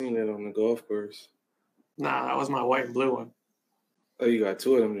it on the golf course. Nah, that was my white and blue one. Oh, you got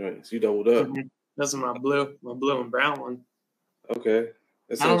two of them joints. You doubled up. Mm-hmm. This is my blue and brown one. Okay.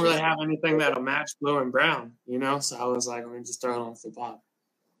 I don't really have anything that'll match blue and brown, you know? So I was like, let me just throw it on flip hop.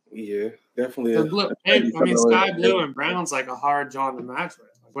 Yeah, definitely. Sky blue and brown's like a hard joint to match with.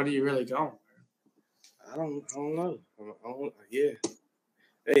 Like, what are you really going with? I don't know. Yeah.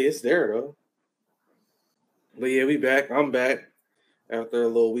 Hey, it's there, though. But yeah, we back. I'm back after a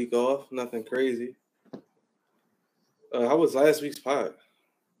little week off. Nothing crazy. How was last week's pod?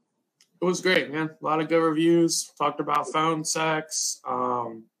 It was great, man. A lot of good reviews. Talked about phone sex.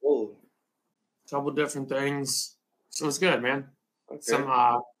 Couple different things. So it was good, man.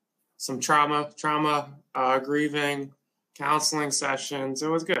 Okay. Some trauma, grieving, counseling sessions. It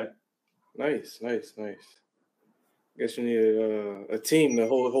was good. Nice. Guess you needed a team to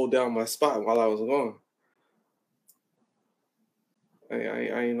hold down my spot while I was gone.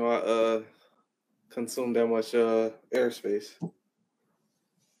 I consumed that much airspace.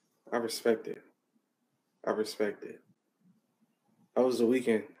 I respect it. How was the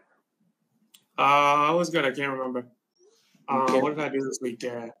weekend? I was good. I can't remember. What did I do this week?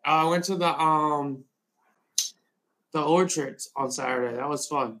 I went to the orchards on Saturday. That was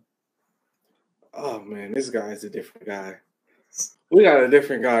fun. Oh man, this guy is a different guy. We got a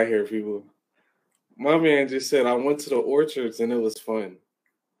different guy here, people. My man just said I went to the orchards and it was fun.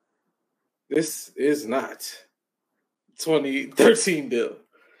 This is not 2013 deal.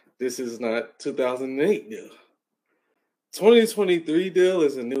 This is not 2008 deal. 2023 deal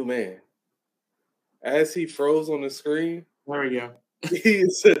is a new man. As he froze on the screen, there we go. He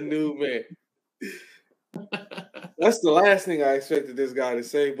is a new man. That's the last thing I expected this guy to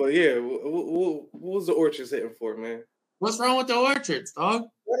say. But yeah, what was the orchards hitting for, man? What's wrong with the orchards, dog?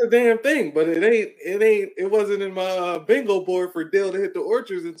 Not a damn thing. But it wasn't in my bingo board for Dale to hit the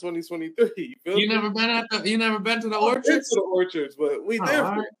orchards in 2023. You never been to the orchards? I've been to the orchards, but we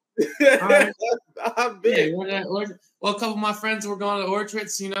different. All right. I've been. Yeah, well, a couple of my friends were going to the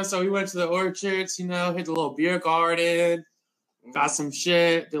orchards, you know, so we went to the orchards, you know, hit the little beer garden, got some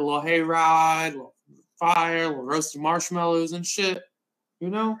shit, did a little hayride, a little fire, a little roasted marshmallows and shit, you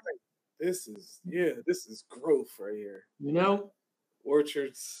know? This is growth right here. You know?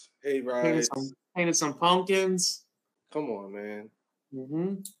 Orchards, hayrides. Painted some pumpkins. Come on, man.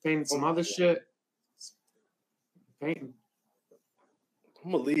 Mm-hmm. Painted some other shit. Painting.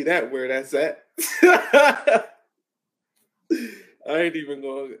 I'm going to leave that where that's at. I ain't even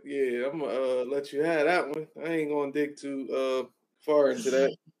going to, I'm going to let you have that one. I ain't going to dig too far into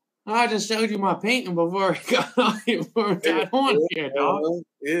that. I just showed you my painting before we got on here, dog.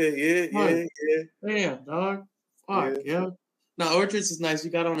 Yeah. Yeah, dog. Fuck, yeah. No, orchards is nice. You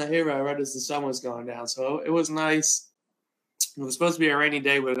got on a hayride right as the sun was going down, so it was nice. It was supposed to be a rainy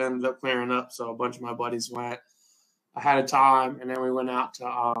day, but it ended up clearing up, so a bunch of my buddies went ahead of time, and then we went out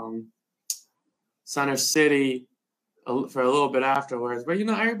to Center City for a little bit afterwards. But, you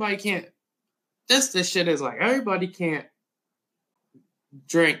know, everybody can't – this shit is like everybody can't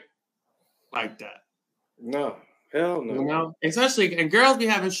drink like that. No. Hell no. You know? Especially – and girls be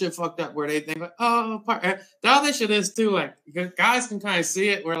having shit fucked up where they think, like, oh, the other shit is, too, like, guys can kind of see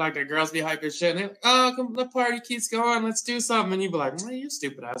it where, like, the girls be hyping shit, and they're like, oh, the party keeps going, let's do something. And you be like, man, you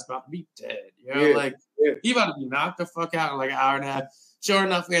stupid ass about to be dead. You know, you about to be knocked the fuck out in like an hour and a half. Sure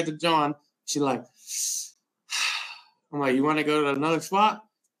enough, we had to John. She like, I'm like, you want to go to another spot?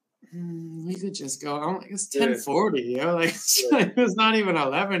 We could just go. I'm like, it's 10:40. You know, like it's not even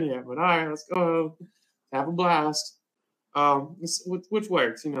 11 yet. But all right, let's go have a blast. Which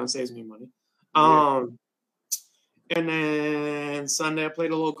works, you know, it saves me money. And then Sunday I played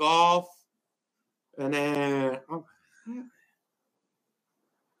a little golf, and then.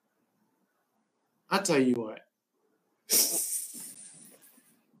 I'll tell you what.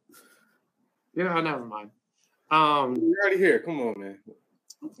 Never mind. You're already here. Come on, man.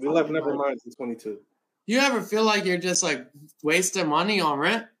 We left never mind to 22. You ever feel like you're just like wasting money on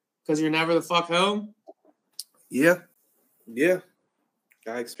rent because you're never the fuck home? Yeah.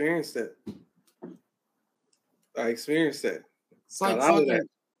 I experienced that. It's like fucking.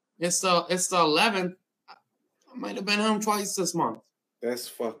 It's the 11th. I might have been home twice this month. That's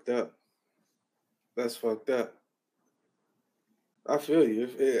fucked up. I feel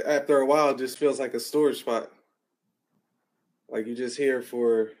you. After a while, it just feels like a storage spot. Like you're just here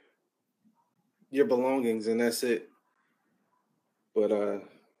for your belongings and that's it. But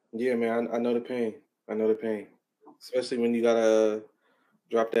yeah, man, I know the pain. Especially when you gotta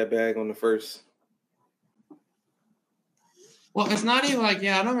drop that bag on the first. Well, it's not even like,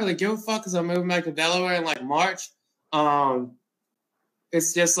 I don't really give a fuck because I'm moving back to Delaware in like March.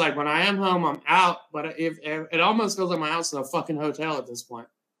 It's just like when I am home, I'm out. But if it almost feels like my house is a fucking hotel at this point.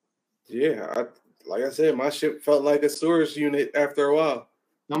 Yeah, like I said, my shit felt like a storage unit after a while.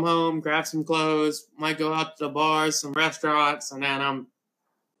 Come home, grab some clothes, might go out to the bars, some restaurants, and then I'm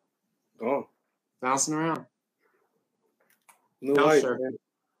Gone. bouncing around. New Couch life, surfing. man.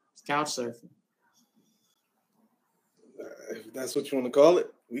 Couch surfing. If that's what you want to call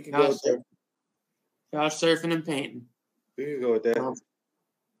it, we can go with that. Couch surfing and painting. We can go with that.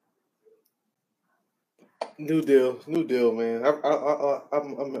 New deal, man.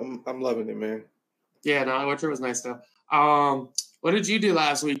 I'm loving it, man. Yeah, no, Orchard was nice though. What did you do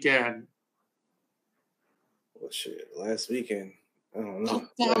last weekend? Well, shit, last weekend. I don't know.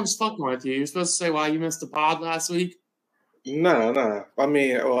 I was fucking with you. You're supposed to say why you missed the pod last week. Nah. I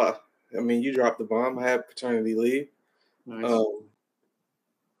mean, you dropped the bomb. I had paternity leave. Nice.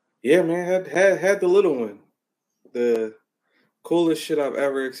 Yeah, man, had the little one. The coolest shit I've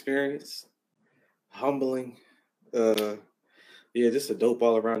ever experienced. Humbling. Yeah, just a dope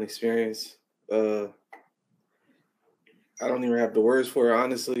all around experience. I don't even have the words for it,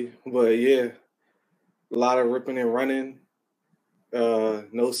 honestly. But yeah, a lot of ripping and running.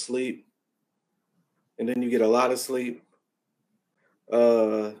 No sleep. And then you get a lot of sleep.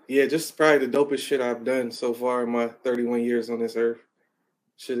 Yeah, just probably the dopest shit I've done so far in my 31 years on this earth.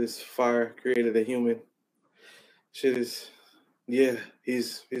 Shit is fire. Created a human. Shit is, yeah,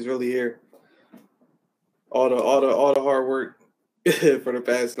 he's really here. All the hard work for the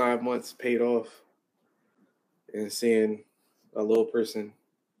past 9 months paid off. And seeing a little person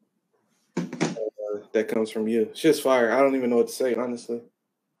that comes from you. Shit's fire. I don't even know what to say, honestly.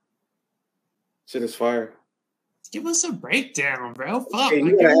 Shit is fire. Give us a breakdown, bro. Fuck. Hey, I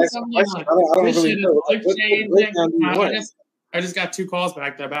don't really know. I just got 2 calls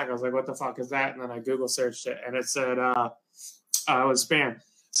back to back. I was like, what the fuck is that? And then I Google searched it and it said it was spam.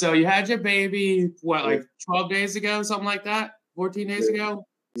 So you had your baby, what, like 12 days ago, something like that? 14 days ago?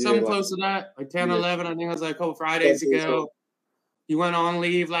 Something close to that. Like 10, 11, I think it was like a couple Fridays ago. You went on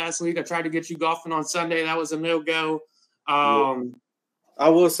leave last week. I tried to get you golfing on Sunday. That was a no-go. I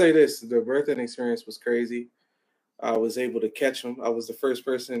will say this. The birthing experience was crazy. I was able to catch him. I was the first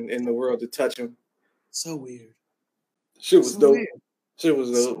person in the world to touch him. So weird. Shit was dope. Shit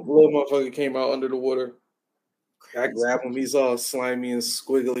was dope. Little motherfucker came out under the water. I grabbed him. He's all slimy and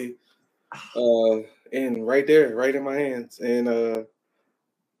squiggly. And right there, right in my hands. And the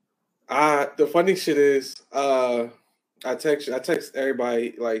funny shit is, I text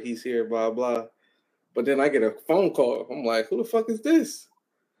everybody like he's here, blah blah. But then I get a phone call. I'm like, who the fuck is this?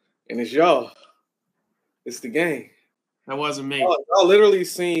 And it's y'all. It's the gang. That wasn't me. Y'all literally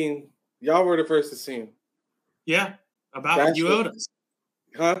seen. Y'all were the first to see him. Yeah, you owed us.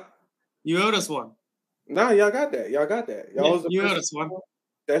 Huh? You owed us one. Nah, y'all got that. You owed us one.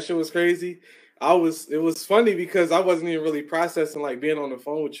 That shit was crazy. It was funny because I wasn't even really processing like being on the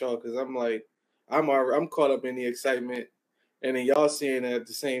phone with y'all because I'm like, I'm caught up in the excitement, and then y'all seeing it at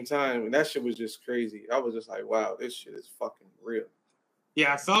the same time, and that shit was just crazy. I was just like, wow, this shit is fucking real.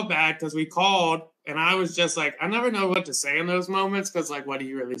 Yeah, I felt bad because we called, and I was just like, I never know what to say in those moments because, like, what do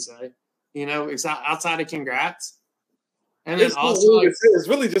you really say? You know, it's outside of congrats. And then it's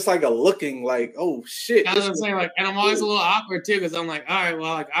really just like a looking like, oh shit. That's what I'm saying. Like, and I'm always a little awkward too because I'm like, all right,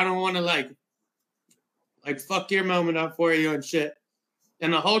 well, like, I don't want to like fuck your moment up for you and shit.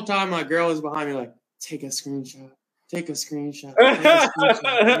 And the whole time, my girl was behind me, like, take a screenshot. Take a screenshot.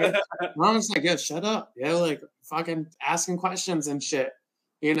 And I was like, yeah, shut up. Yeah, like fucking asking questions and shit,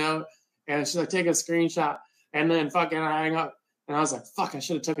 you know? And she's like, take a screenshot. And then fucking I hang up. And I was like, fuck, I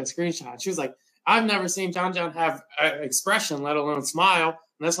should have took a screenshot. She was like, I've never seen John have an expression, let alone smile.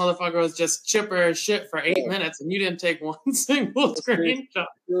 And this motherfucker was just chipper as shit for 8 minutes, and you didn't take one single screenshot.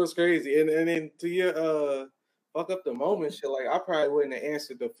 It was crazy. And then to your fuck up the moment shit, like I probably wouldn't have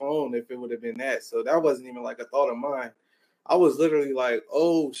answered the phone if it would have been that. So that wasn't even like a thought of mine. I was literally like,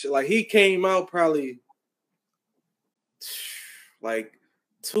 oh shit. Like he came out probably like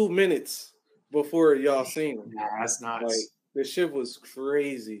 2 minutes before y'all seen him. Nah, that's nuts. Like the shit was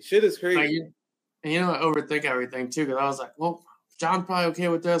crazy. Shit is crazy. Like, and I overthink everything too, because I was like, well, John's probably okay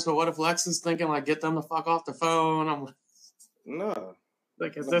with this, but what if Lex is thinking like get them the fuck off the phone? I'm like, no.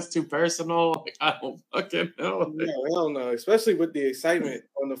 Like, is this too personal? Like, I don't fucking know. No, hell no. Especially with the excitement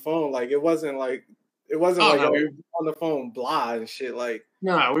on the phone. Like it wasn't like we were on the phone blah and shit. Like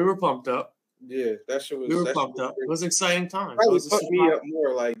no, we were pumped up. Yeah, that shit was. We were pumped up. It was exciting time. Probably put me up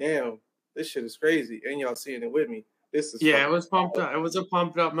more. Like, damn, this shit is crazy, and y'all seeing it with me. This is it was pumped up. It was a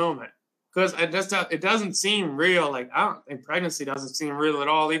pumped up moment because it doesn't seem real. Like I don't think pregnancy doesn't seem real at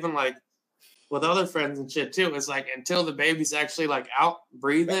all. Even like with other friends and shit too. It's like until the baby's actually like out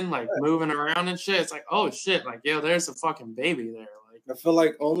breathing, like moving around and shit. It's like, oh shit, like yo, there's a fucking baby there. Like I feel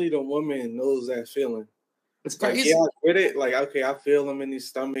like only the woman knows that feeling. it's Like, crazy. yeah, I get it. Like, okay, I feel him in his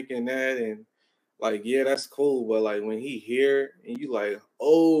stomach and that, and like, yeah, that's cool. But like when he here and you like,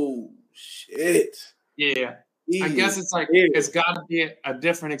 oh shit. Yeah. He I guess is it's like here. it's got to be a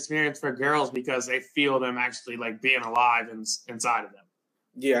different experience for girls because they feel them actually like being alive inside of them.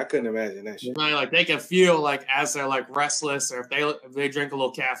 Yeah, I couldn't imagine that You shit. know, like they can feel like as they're like restless, or if they drink a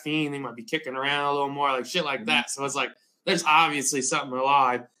little caffeine, they might be kicking around a little more, like shit like that. So it's like there's obviously something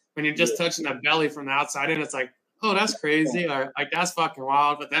alive. When you're just touching the belly from the outside in, it's like, oh, that's crazy, or like that's fucking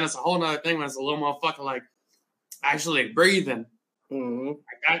wild. But then it's a whole nother thing when it's a little more fucking like actually breathing. Mm-hmm.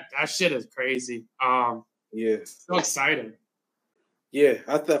 Like that shit is crazy. Yeah. So exciting. Yeah,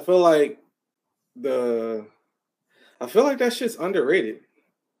 I feel like that shit's underrated.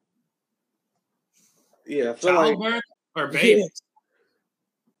 Yeah, I feel like Childbirth or babies?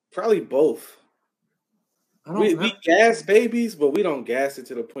 probably both. I don't know. We gas babies, but we don't gas it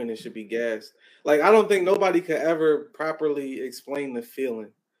to the point it should be gassed. Like I don't think nobody could ever properly explain the feeling.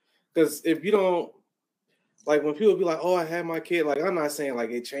 Because if you don't, like when people be like, "Oh, I had my kid," like I'm not saying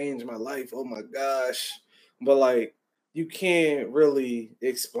like it changed my life. Oh my gosh, but like you can't really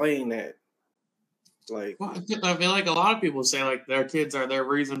explain that. Like, Well, I feel like a lot of people say like their kids are their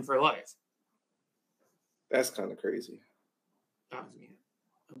reason for life. that's kind of crazy.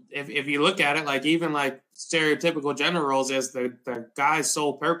 If you look at it, like even like stereotypical gender roles is the guy's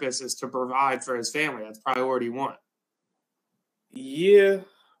sole purpose is to provide for his family. That's priority one. Yeah,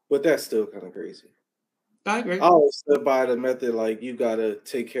 but that's still kind of crazy. I agree. I always stood by the method like you gotta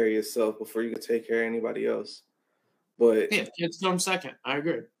take care of yourself before you can take care of anybody else. But yeah, kids come second. I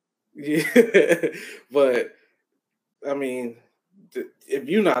agree. Yeah, but I mean, if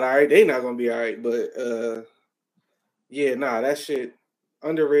you're not all right, they not gonna be all right. But yeah, nah, that shit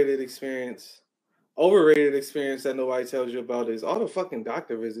underrated experience, overrated experience that nobody tells you about is all the fucking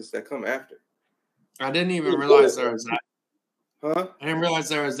doctor visits that come after. I didn't even realize there was that. Huh? I didn't realize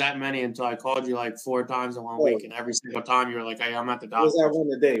there was that many until I called you like 4 times in 1 Oh, week, and every single time you were like, "Hey, I'm at the it was doctor." that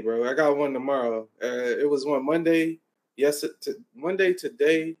one today, bro. I got one tomorrow. It was one Monday. Yes, Monday,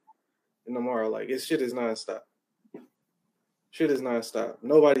 today, and tomorrow. Like, this shit is nonstop. Shit is nonstop.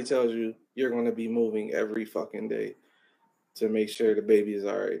 Nobody tells you you're going to be moving every fucking day to make sure the baby is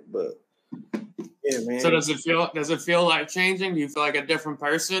all right. But yeah, man. So does it feel like changing? Do you feel like a different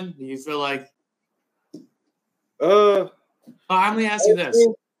person? Do you feel like? Let me ask you this.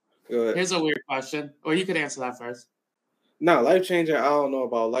 Here's a weird question. Or you could answer that first. No, life changing. I don't know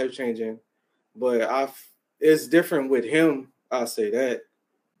about life changing, but it's different with him. I'll say that.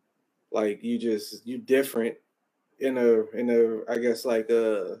 Like you different in a I guess like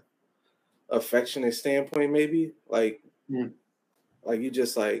a affectionate standpoint maybe like you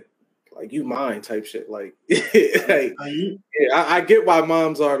just like you mine type shit like like yeah, I get why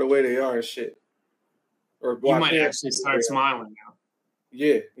moms are the way they are and shit. Or you might actually start smiling now.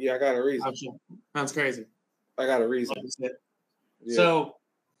 Yeah, I got a reason. That's crazy. I got a reason. Yeah. So,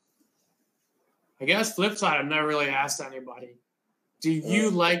 I guess flip side, I've never really asked anybody. Do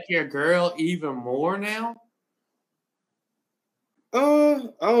you like your girl even more now? I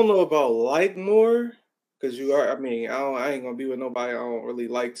don't know about like more, because you are. I mean, I ain't gonna be with nobody I don't really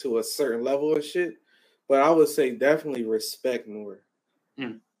like to a certain level of shit. But I would say definitely respect more.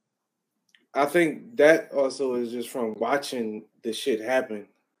 I think that also is just from watching the shit happen.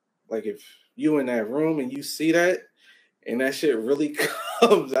 Like if you in that room and you see that, and that shit really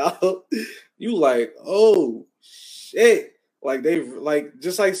comes out, you like, oh shit! Like they like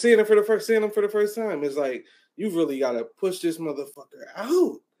just like seeing them for the first time. It's like you really gotta push this motherfucker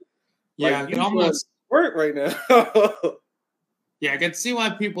out. Yeah, like, you almost work right now. Yeah, I can see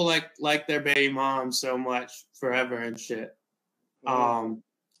why people like their baby mom so much forever and shit.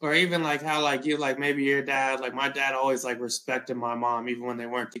 Or even like how like you like maybe your dad, like my dad always like respected my mom even when they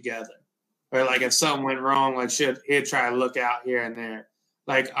weren't together. Or like if something went wrong, like he'd try to look out here and there.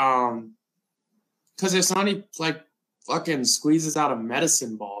 Like because if somebody like fucking squeezes out a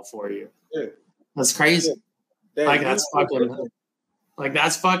medicine ball for you. Yeah. That's crazy. Yeah. Like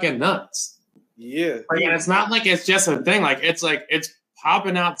that's fucking nuts. Yeah. Like, and it's not like it's just a thing. Like it's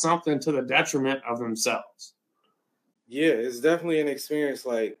popping out something to the detriment of themselves. Yeah, it's definitely an experience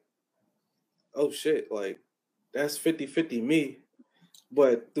like, oh shit, like that's 50-50 me.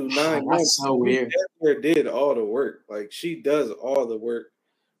 But through 9 months, so weird. She did all the work. Like she does all the work.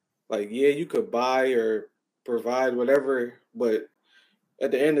 Like, yeah, you could buy or provide whatever, but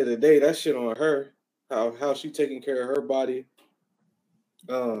at the end of the day, that shit on her. How she taking care of her body.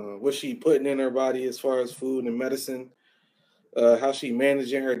 what she putting in her body as far as food and medicine, how she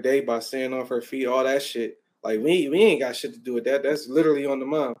managing her day by staying off her feet, all that shit. Like we ain't got shit to do with that. That's literally on the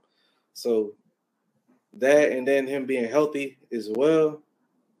mom. So that and then him being healthy as well.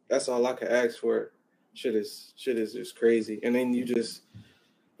 That's all I could ask for. Shit is just crazy. And then you just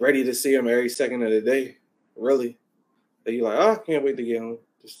ready to see him every second of the day. Really. And you like, oh, I can't wait to get home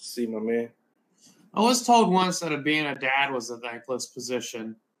just to see my man. I was told once that being a dad was a thankless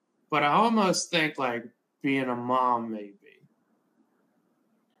position, but I almost think like being a mom maybe.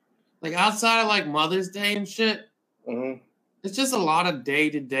 Like outside of like Mother's Day and shit, it's just a lot of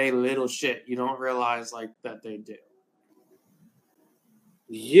day-to-day little shit you don't realize like that they do.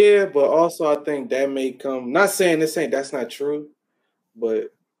 Yeah, but also I think that may come. Not saying that's not true,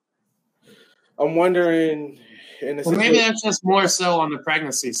 but I'm wondering. Well, maybe that's just more so on the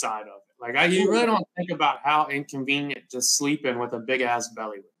pregnancy side of it. Like you really don't think about how inconvenient just sleeping with a big ass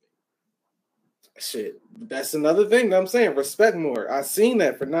belly would be. Shit, that's another thing that I'm saying. Respect more. I seen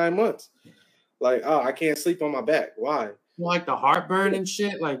that for 9 months. Like, oh, I can't sleep on my back. Why? Like the heartburn and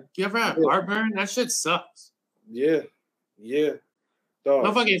shit. Like, you ever have heartburn? That shit sucks. Yeah.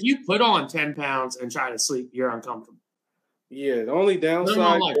 Motherfucker, if you put on 10 pounds and try to sleep, you're uncomfortable. Yeah, the only downside.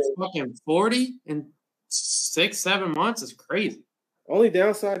 On like fucking 40 in 6-7 months is crazy. Only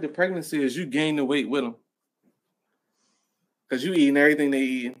downside to pregnancy is you gain the weight with them. Because you eating everything they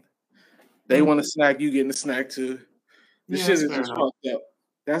eating. They want a snack, you getting a snack too. This shit is just fucked up.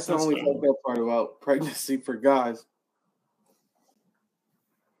 That's the only fucked up part about pregnancy for guys.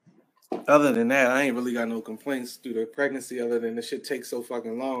 Other than that, I ain't really got no complaints through the pregnancy other than the shit takes so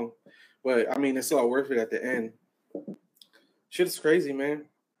fucking long. But, I mean, it's all worth it at the end. Shit is crazy, man.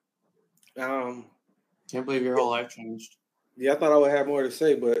 Can't believe your whole life changed. Yeah, I thought I would have more to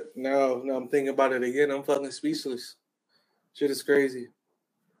say, but now I'm thinking about it again. I'm fucking speechless. Shit is crazy.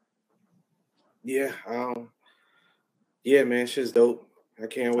 Yeah, yeah, man, shit's dope. I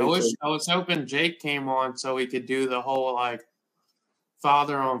can't wait. I was hoping Jake came on so we could do the whole like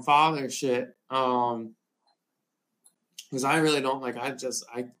father on father shit. Because I really don't like. I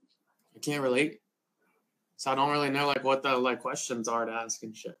can't relate. So I don't really know like what the like questions are to ask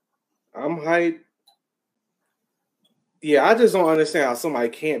and shit. I'm hyped. Yeah, I just don't understand how somebody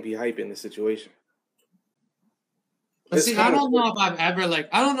can't be hyped in this situation. But see, I don't know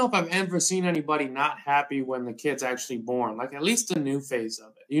if I've ever seen anybody not happy when the kid's actually born. Like at least the new phase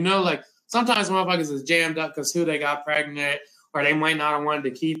of it. You know, like sometimes motherfuckers is jammed up because who they got pregnant or they might not have wanted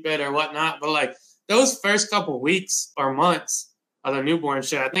to keep it or whatnot. But like those first couple weeks or months of the newborn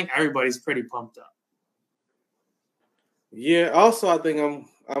shit, I think everybody's pretty pumped up. Yeah. Also, I think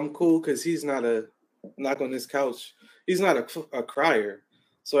I'm cool because he's not a knock on this couch. He's not a crier.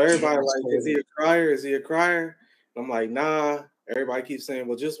 So everybody like, is he a crier? Is he a crier? And I'm like, nah. Everybody keeps saying,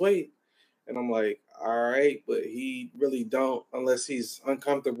 well, just wait. And I'm like, all right, but he really don't unless he's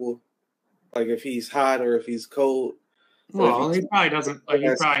uncomfortable. Like if he's hot or if he's cold. Well, he probably doesn't. Like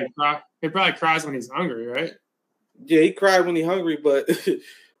he probably cries when he's hungry, right? Yeah, he cried when he's hungry. But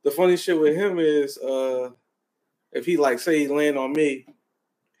the funny shit with him is, if he like say he land on me,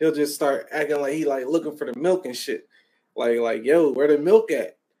 he'll just start acting like he like looking for the milk and shit. Like yo, where the milk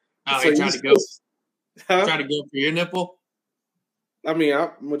at? Oh, so he tried to go. Try to go for your nipple. I mean,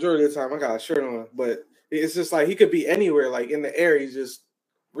 majority of the time I got a shirt on, but it's just like he could be anywhere, like in the air. He's just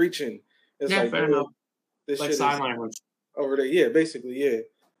reaching. It's like fair enough. This like shit sign language over there. Yeah, basically,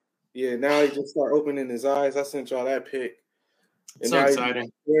 yeah. Now he just start opening his eyes. I sent y'all that pic. And so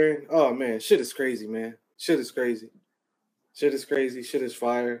exciting. Oh man, shit is crazy, man. Shit is crazy. Shit is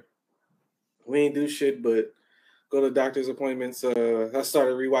fire. We ain't do shit but go to doctor's appointments. I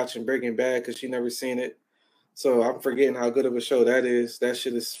started rewatching Breaking Bad because she never seen it. So I'm forgetting how good of a show that is. That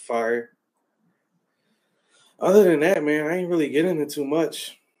shit is fire. Other than that, man, I ain't really getting into too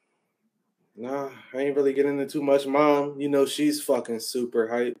much. Nah, I ain't really getting into too much. Mom, you know, she's fucking super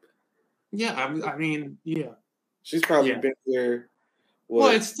hype. Yeah, I mean, yeah. She's probably been there. Well,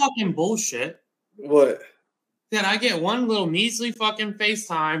 it's fucking bullshit. What? Then I get one little measly fucking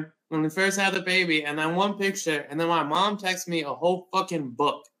FaceTime when we first had the baby, and then one picture, and then my mom texts me a whole fucking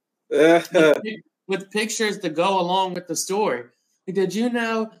book with pictures to go along with the story. Like, did you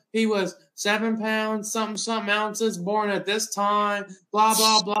know he was 7 pounds, something ounces, born at this time, blah,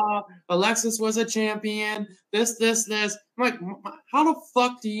 blah, blah. Alexis was a champion, this. I'm like, how the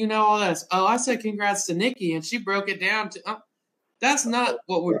fuck do you know all this? Oh, I said congrats to Nikki, and she broke it down to, that's not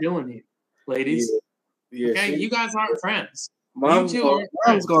what we're doing here, ladies. Yeah, okay, you guys aren't friends. Mom's gonna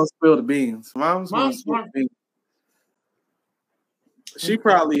spill the beans. Mom's gonna spill the beans. She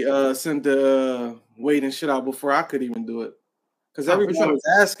probably sent the weight and shit out before I could even do it. Because everybody was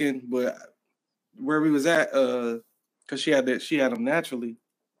asking, but where we was at, because she had them naturally.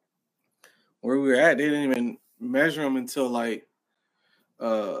 Where we were at, they didn't even measure them until like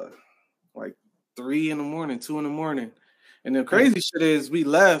 3 in the morning, 2 in the morning. And the crazy shit is we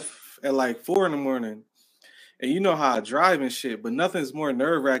left at like 4 in the morning. And you know how I drive and shit, but nothing's more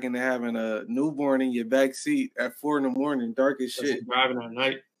nerve-wracking than having a newborn in your back seat at 4 in the morning, dark as shit. Driving at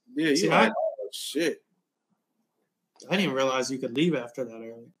night. Yeah, you like, oh shit. I didn't even realize you could leave after that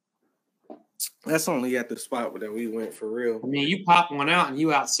early. That's only at the spot that we went for real. I mean, you pop one out and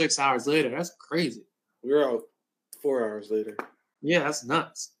you out 6 hours later. That's crazy. We were out 4 hours later. Yeah, that's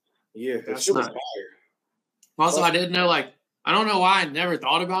nuts. Yeah, that's nuts. Also, I didn't know, like, I don't know why I never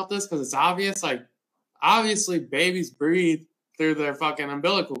thought about this because it's obvious. Like, obviously, babies breathe through their fucking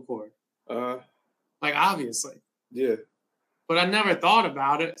umbilical cord. Like, obviously. Yeah. But I never thought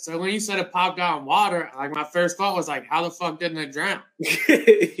about it. So when you said it popped out in water, like, my first thought was, like, how the fuck didn't it drown?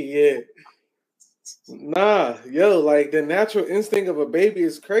 Yeah. Nah, yo, like, the natural instinct of a baby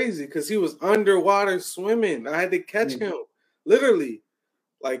is crazy because he was underwater swimming. I had to catch him. Literally.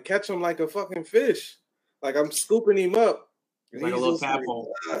 Like, catch him like a fucking fish. Like, I'm scooping him up. Like a little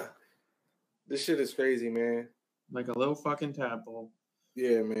tadpole. This shit is crazy, man. Like a little fucking tadpole.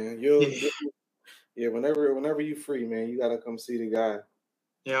 Yeah, man. Yeah, whenever you free, man, you gotta come see the guy.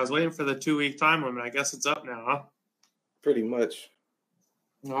 Yeah, I was waiting for the 2-week time limit. I guess it's up now, huh? Pretty much.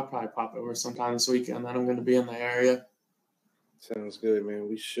 I'll probably pop over sometime this weekend. Then I'm going to be in the area. Sounds good, man.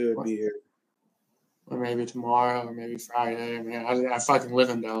 We should be here. Or maybe tomorrow, or maybe Friday. I mean, I fucking live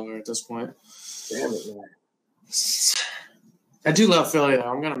in Delaware at this point. Damn it, man. I do love Philly,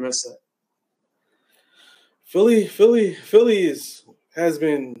 though. I'm going to miss it. Philly has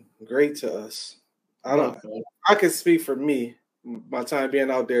been great to us. I can speak for me. My time being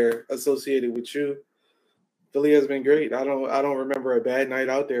out there associated with you, Philly has been great. I don't remember a bad night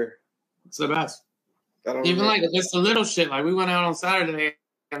out there. It's the best. Even like it's the little shit. Like we went out on Saturday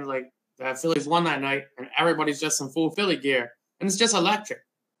and like Phillies won that night, and everybody's just in full Philly gear, and it's just electric.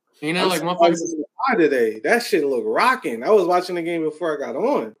 You know, like motherfuckers today. That shit look rocking. I was watching the game before I got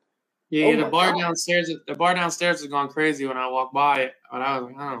on. Yeah, the bar downstairs is going crazy when I walk by it. But I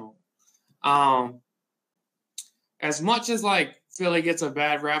was like, I don't know. As much as like Philly gets a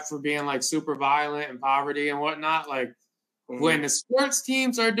bad rap for being like super violent and poverty and whatnot, like when the sports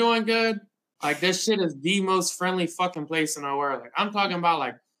teams are doing good, like this shit is the most friendly fucking place in the world. Like I'm talking about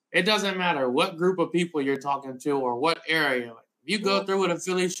like it doesn't matter what group of people you're talking to or what area. Like if you go through with a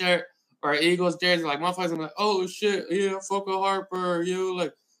Philly shirt or an Eagles jersey, like motherfuckers are like, oh shit, yeah, fuck a Harper, you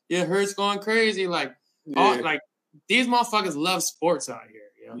like yeah, Hurts going crazy. Like like these motherfuckers love sports out here.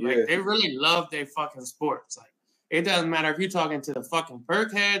 You know? Like they really love their fucking sports. Like it doesn't matter if you're talking to the fucking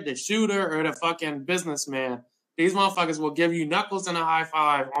perkhead, the shooter, or the fucking businessman. These motherfuckers will give you knuckles and a high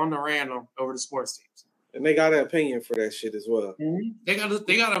five on the random over the sports teams. And they got an opinion for that shit as well. Mm-hmm.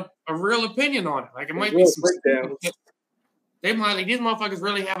 They got a real opinion on it. Like it might be some breakdowns. They might like these motherfuckers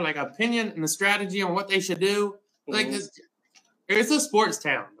really have like opinion and a strategy on what they should do. Like it's a sports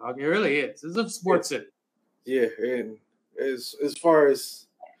town, dog. It really is. It's a sports city. Yeah, and as far as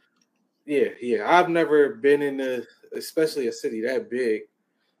I've never been in especially a city that big,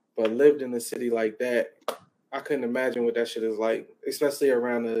 but lived in a city like that. I couldn't imagine what that shit is like, especially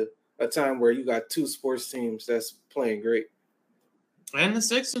around a time where you got two sports teams that's playing great. And the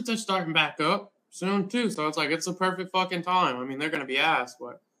Sixers are starting back up soon too, so it's like it's a perfect fucking time. I mean, they're gonna be ass,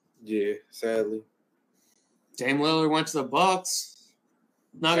 but yeah, sadly. Dame Lillard went to the Bucks.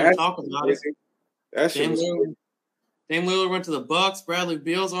 Not gonna talk about it. Dame Lillard went to the Bucks. Bradley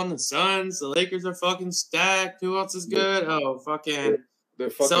Beal's on the Suns. The Lakers are fucking stacked. Who else is good? Oh, fucking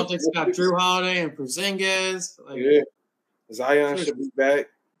Celtics got Drew Holiday and Porzingis. Like, Zion should be back.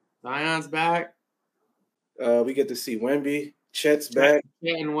 Zion's back. We get to see Wemby. Chet's back.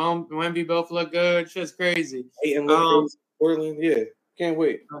 Yeah, and Wemby both look good. Shit's crazy. Ayton look crazy. Portland, yeah. Can't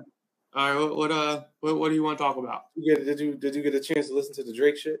wait. All right, what do you want to talk about? Did you get a chance to listen to the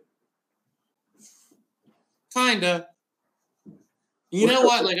Drake shit? Kinda. You know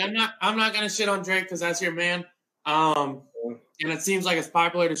what? Like I'm not gonna shit on Drake because that's your man. And it seems like it's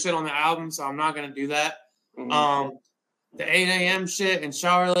popular to shit on the album, so I'm not gonna do that. Mm-hmm. The 8 a.m. shit in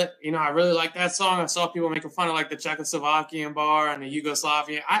Charlotte, you know, I really like that song. I saw people making fun of like the Czechoslovakian bar and the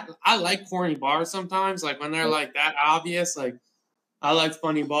Yugoslavian. I like corny bars sometimes, like when they're like that obvious. Like I like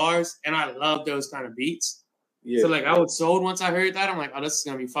funny bars, and I love those kind of beats. Yeah. So like I was sold once I heard that. I'm like, oh, this is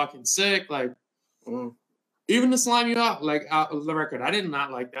gonna be fucking sick. Like even the Slime You Out, like the record, I did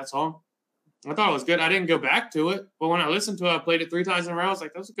not like that song. I thought it was good. I didn't go back to it, but when I listened to it, I played it 3 times in a row. I was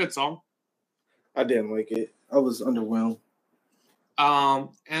like, that was a good song. I didn't like it. I was underwhelmed.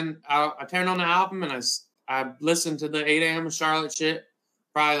 And I turned on the album and I listened to the 8 a.m. in Charlotte shit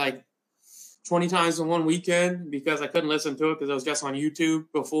probably like 20 times in one weekend because I couldn't listen to it because it was just on YouTube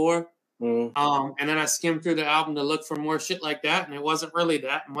before. And then I skimmed through the album to look for more shit like that, and it wasn't really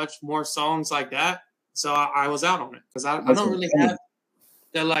that much more songs like that. So I was out on it because I don't really have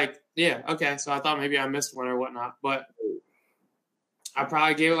that. Like, yeah, okay. So I thought maybe I missed one or whatnot, but I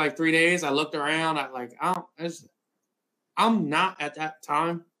probably gave it like 3 days. I looked around. I'm not at that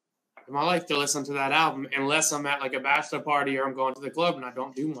time in my life to listen to that album unless I'm at like a bachelor party or I'm going to the club, and I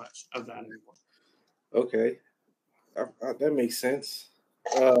don't do much of that anymore. Okay, that makes sense.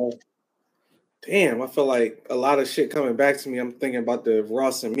 Damn, I feel like a lot of shit coming back to me. I'm thinking about the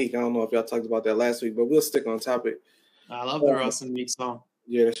Ross and Meek. I don't know if y'all talked about that last week, but we'll stick on topic. I love the Ross and Meek song.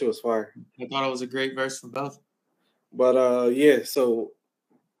 Yeah, that shit was fire. I thought it was a great verse from both. But yeah, so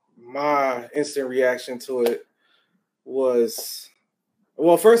my instant reaction to it was,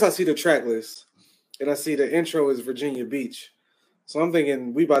 well, first I see the track list and I see the intro is Virginia Beach. So I'm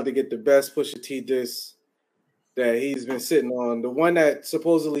thinking we about to get the best Pusha T diss that he's been sitting on. The one that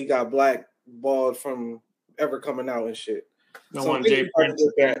supposedly got blackballed from ever coming out and shit. The one Jay Prince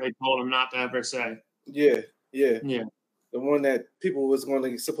apparently told him not to ever say. Yeah. The one that people was going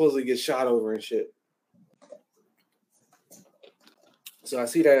to supposedly get shot over and shit. So I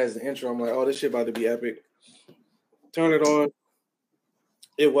see that as the intro. I'm like, oh, this shit about to be epic. Turn it on.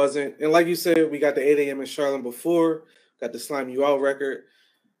 It wasn't. And like you said, we got the 8 a.m. in Charlotte before. Got the Slime You Out record.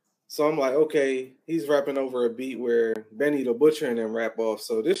 So I'm like, okay, he's rapping over a beat where Benny the Butcher and them rap off.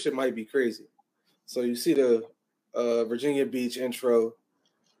 So this shit might be crazy. So you see the Virginia Beach intro.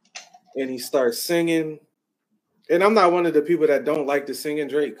 And he starts singing. And I'm not one of the people that don't like to sing in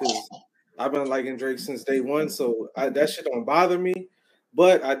Drake because I've been liking Drake since day one. So that shit don't bother me.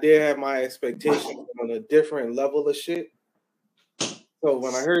 But I did have my expectations on a different level of shit. So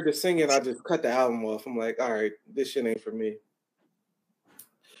when I heard the singing, I just cut the album off. I'm like, all right, this shit ain't for me.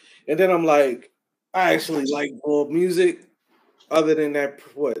 And then I'm like, I actually like world music other than that,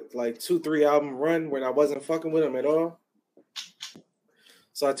 like 2-3 album run when I wasn't fucking with him at all.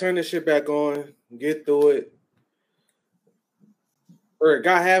 So I turned this shit back on, get through it. Or it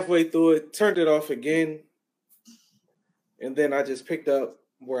got halfway through it, turned it off again. And then I just picked up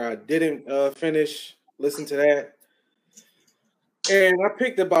where I didn't finish, listen to that. And I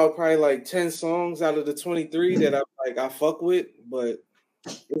picked about probably like 10 songs out of the 23 that I fuck with, but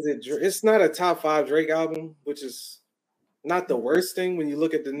it's not a top 5 Drake album, which is not the worst thing when you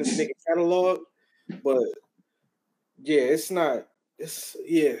look at the nigga catalog. But yeah, it's not. It's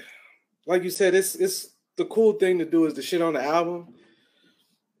like you said, it's the cool thing to do is the shit on the album.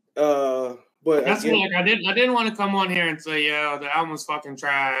 But that's again, like I didn't want to come on here and say, yeah, the album's fucking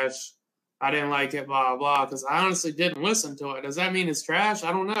trash. I didn't like it, blah blah, because I honestly didn't listen to it. Does that mean it's trash?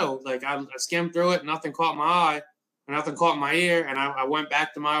 I don't know. Like I skimmed through it, nothing caught my eye, nothing caught my ear, and I went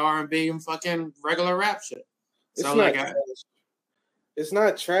back to my R&B and fucking regular rap shit. So it's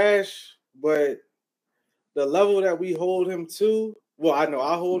not trash, but the level that we hold him to, well, I know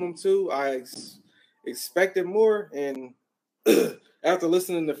I hold him to. I expected more, and after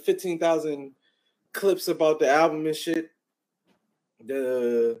listening to 15,000 clips about the album and shit,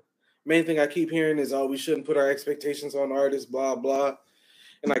 the main thing I keep hearing is, oh, we shouldn't put our expectations on artists, blah, blah.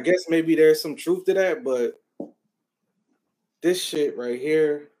 And I guess maybe there's some truth to that, but this shit right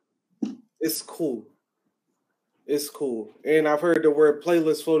here, it's cool. It's cool. And I've heard the word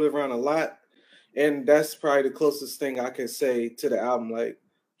playlist floated around a lot, and that's probably the closest thing I can say to the album. Like,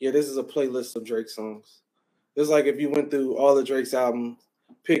 yeah, this is a playlist of Drake songs. It's like if you went through all the Drake's albums,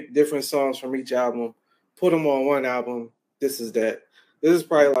 pick different songs from each album, put them on one album, this is that. This is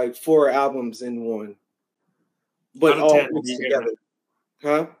probably like 4 albums in one. But all 10, together.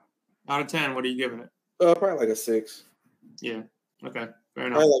 Huh? Out of 10, what are you giving it? Probably like a 6. Yeah. Okay. Fair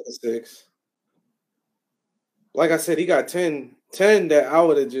enough. Probably like a 6. Like I said, he got 10 that I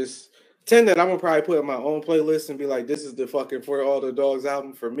would have just 10 that I'm gonna probably put in my own playlist and be like, this is the fucking For All the Dogs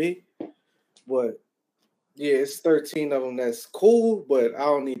album for me. But yeah, it's 13 of them that's cool, but I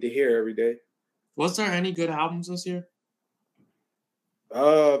don't need to hear every day. Was there any good albums this year?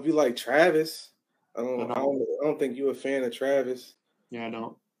 If you like Travis, I don't think you're a fan of Travis. Yeah, I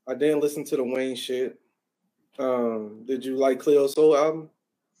don't. I didn't listen to the Wayne shit. Did you like Cleo's Soul album?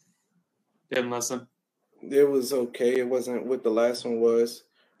 Didn't listen. It was okay. It wasn't what the last one was.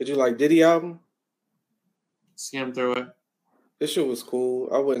 Did you like Diddy album? Skimmed through it. This shit was cool.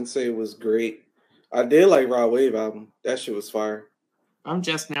 I wouldn't say it was great. I did like Rod Wave album. That shit was fire. I'm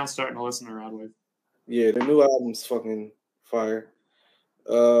just now starting to listen to Rod Wave. Yeah, the new album's fucking fire.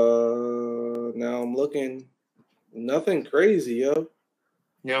 Now I'm looking. Nothing crazy, yo.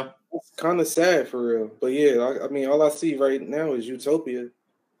 Yeah. It's kind of sad for real. But yeah, I mean, all I see right now is Utopia.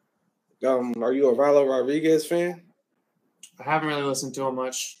 Are you a Rilo Rodriguez fan? I haven't really listened to him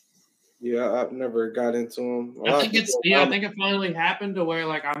much. Yeah, I've never got into him. I think I think it finally happened to where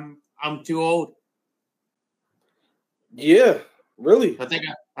like I'm too old. Yeah, really. I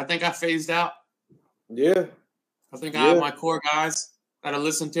think I phased out. Yeah. I think I have my core guys that I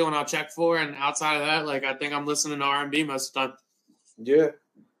listen to and I'll check for, and outside of that, like I think I'm listening to R&B most of the time. Yeah.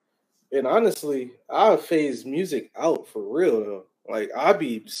 And honestly, I phase music out for real though. Like I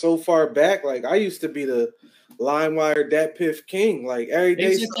be so far back. Like I used to be the LimeWire Dat Piff King. Like every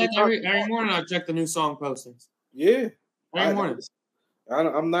day. Every morning I check the new song postings. Yeah. Every morning.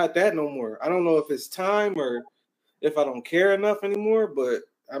 I'm not that no more. I don't know if it's time or if I don't care enough anymore, but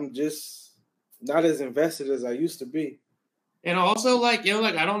I'm just not as invested as I used to be. And also, like, you know,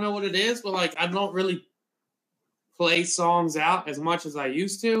 like I don't know what it is, but like I don't really play songs out as much as I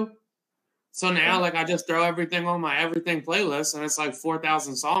used to. So now, like, I just throw everything on my everything playlist, and it's like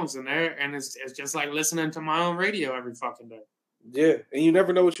 4,000 songs in there, and it's just like listening to my own radio every fucking day. Yeah, and you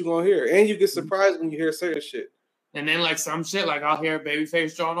never know what you're gonna hear, and you get surprised when you hear certain shit. And then, like, some shit, like, I'll hear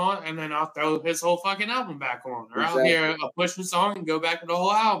Babyface John on, and then I'll throw his whole fucking album back on. Or I'll hear a Pusha song and go back to the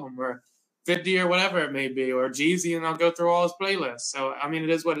whole album, or 50 or whatever it may be, or Jeezy, and I'll go through all his playlists. So, I mean, it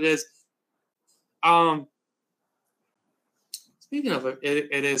is what it is. Speaking of it,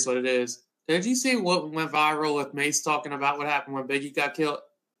 it is what it is. Did you see what went viral with Mace talking about what happened when Biggie got killed?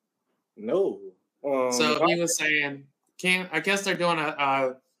 No. So he was saying, I guess they're doing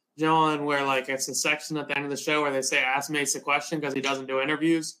a John where like it's a section at the end of the show where they say ask Mace a question because he doesn't do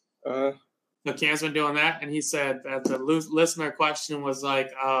interviews. So Cam's been doing that, and he said that the listener question was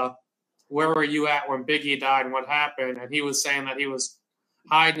like, where were you at when Biggie died and what happened? And he was saying that he was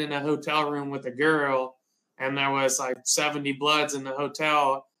hiding in a hotel room with a girl, and there was like 70 Bloods in the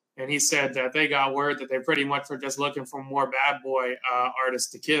hotel. And he said that they got word that they pretty much were just looking for more bad boy artists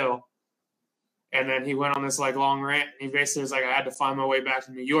to kill. And then he went on this like long rant. And he basically was like, I had to find my way back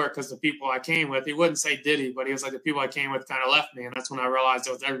to New York because the people I came with, he wouldn't say Diddy, but he was like, the people I came with kind of left me. And that's when I realized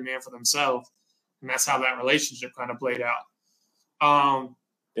it was every man for themselves. And that's how that relationship kind of played out.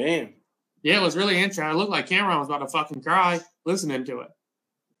 Damn. Yeah, it was really interesting. It looked like Cameron was about to fucking cry listening to it.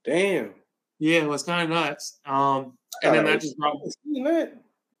 Damn. Yeah, it was kind of nuts. And then that just brought...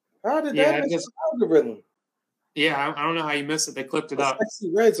 How did that miss the algorithm? Yeah, I don't know how you missed it. They clipped it up.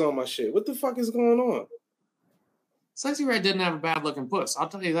 Sexy Red's on my shit. What the fuck is going on? Sexy Red didn't have a bad looking puss. I'll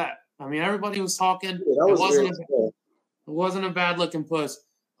tell you that. I mean, everybody was talking. Yeah, it wasn't a bad looking puss.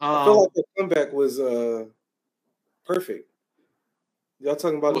 I feel like the comeback was perfect. Y'all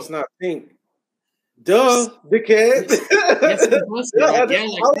talking about it's not pink. Duh, dickhead. Yes, it was.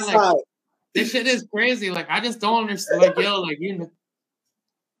 Like, this shit is crazy. Like, I just don't understand. Like, yo, like, you know.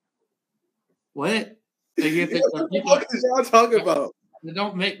 What? Like, what the fuck is y'all talking about? It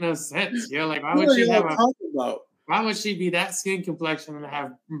don't make no sense. Yeah, like why would she have why would she be that skin complexion and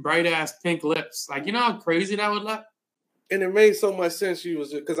have bright ass pink lips? Like, you know how crazy that would look? And it made so much sense she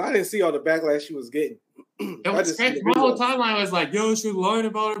was because I didn't see all the backlash she was getting. It was crazy. My whole time I was like, yo, she was lying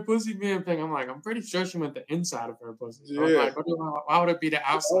about her pussy being thing. I'm like, I'm pretty sure she meant the inside of her pussy. So yeah. Like, why would it be the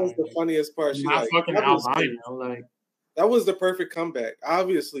outside? That was the funniest part. She not like, fucking albino. Like, that was the perfect comeback.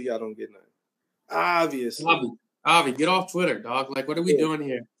 Obviously, y'all don't get nothing. Obviously. Avi, get off Twitter, dog. Like, what are we doing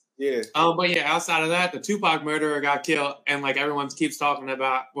here? Yeah. But yeah, outside of that, the Tupac murderer got killed, and like everyone keeps talking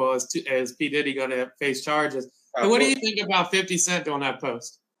about, well, is P. Diddy going to face charges? So what do you think about 50 Cent doing that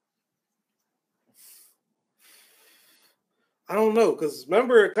post? I don't know, because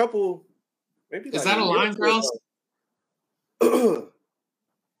remember a couple, maybe is that a line cross? I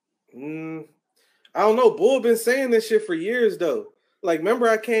don't know. Bull been saying this shit for years though. Like, remember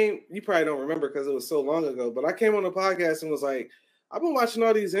you probably don't remember because it was so long ago, but I came on the podcast and was like, I've been watching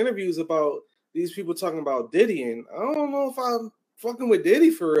all these interviews about these people talking about Diddy, and I don't know if I'm fucking with Diddy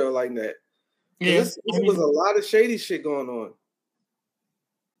for real like that. Yeah. This was a lot of shady shit going on.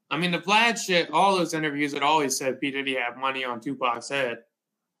 I mean, the Vlad shit, all those interviews had always said P. Diddy had money on Tupac's head.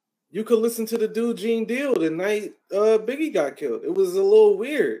 You could listen to the dude Gene Deal the night Biggie got killed. It was a little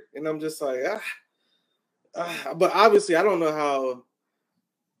weird. And I'm just like, but obviously I don't know how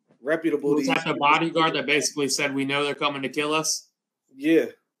reputable was that the bodyguard that basically said, we know they're coming to kill us? Yeah.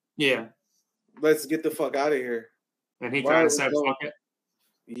 Yeah. Let's get the fuck out of here. And he kind of said, fuck it.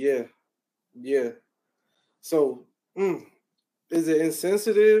 Yeah. Yeah. So, is it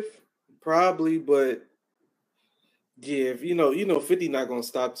insensitive? Probably, but yeah, if you know 50 not gonna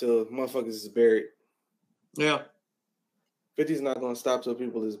stop till motherfuckers is buried. Yeah. 50's not gonna stop till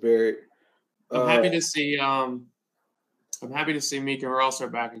people is buried. I'm happy to see I'm happy to see Meek and Ross are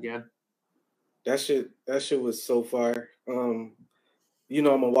back again. That shit was so fire. You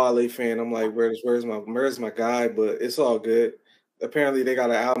know I'm a Wale fan. I'm like, where's my guy? But it's all good. Apparently they got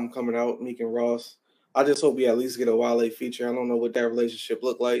an album coming out, Meek and Ross. I just hope we at least get a Wale feature. I don't know what that relationship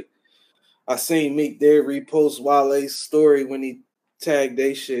looked like. I seen Meek there repost Wale's story when he tagged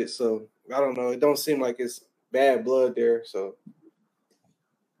they shit. So I don't know. It don't seem like it's bad blood there. So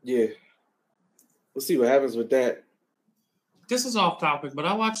yeah, we'll see what happens with that. This is off topic, but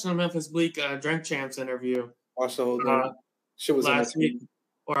I watched the Memphis Bleak Drink Champs interview. Watch the whole thing. Shit was last week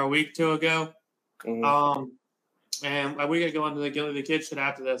or a week, 2 ago. Mm-hmm. And we gotta go into the Gilly the Kid shit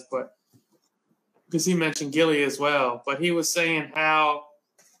after this, but because he mentioned Gilly as well. But he was saying how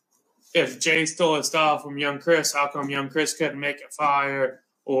if Jay stole his style from Young Chris, how come Young Chris couldn't make it fire?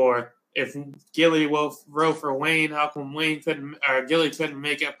 Or if Gilly wrote for Wayne, how come Gilly couldn't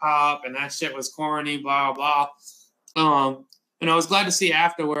make it pop? And that shit was corny, blah blah. And I was glad to see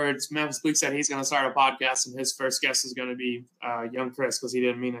afterwards, Memphis Bleak said he's going to start a podcast, and his first guest is going to be Young Chris, because he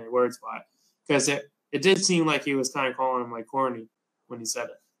didn't mean any words by it. Because it did seem like he was kind of calling him like corny when he said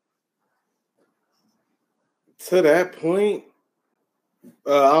it. To that point,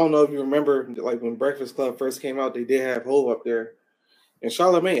 I don't know if you remember, like when Breakfast Club first came out, they did have Hov up there, and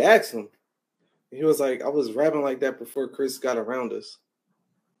Charlamagne asked him. He was like, "I was rapping like that before Chris got around us.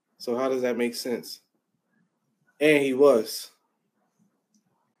 So how does that make sense?" And he was.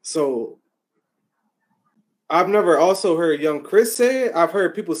 So I've never also heard Young Chris say it. I've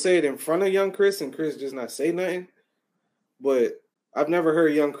heard people say it in front of Young Chris and Chris just not say nothing. But I've never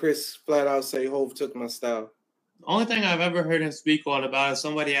heard Young Chris flat out say Hov took my style. The only thing I've ever heard him speak on about it,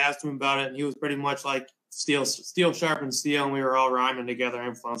 somebody asked him about it, and he was pretty much like steel sharpens steel, and we were all rhyming together,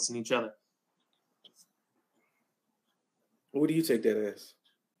 influencing each other. What do you take that as?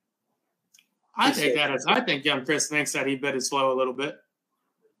 I think Young Chris thinks that he bit his flow a little bit.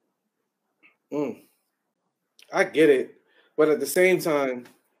 I get it, but at the same time,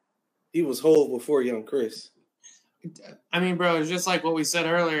 he was Hov before Young Chris. I mean, bro, it's just like what we said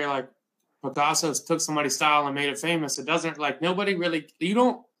earlier. Like Picasso took somebody's style and made it famous. It doesn't nobody really. You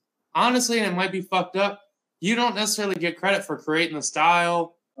don't honestly, and it might be fucked up. You don't necessarily get credit for creating the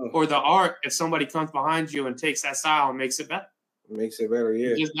style or the art if somebody comes behind you and takes that style and makes it better. Makes it better,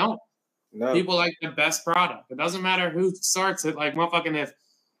 yeah. You just don't. No. People like the best product. It doesn't matter who starts it. Like motherfucking if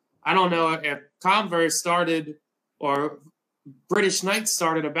I don't know if Converse started or British Knights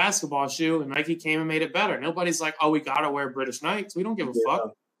started a basketball shoe and Nike came and made it better. Nobody's like, oh, we gotta wear British Knights. We don't give a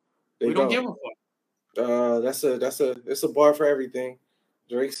fuck. We don't give a fuck. It's a bar for everything.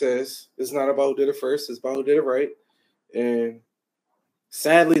 Drake says it's not about who did it first, it's about who did it right. And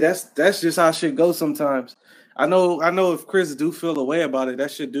sadly, that's just how shit goes sometimes. I know if Chris do feel a way about it, that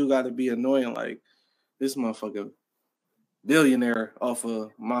shit do gotta be annoying. Like this motherfucker billionaire off of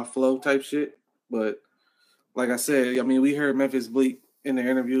my flow type shit. But like I said, I mean, we heard Memphis Bleak in the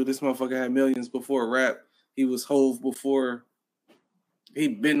interview. This motherfucker had millions before rap. He was Hov before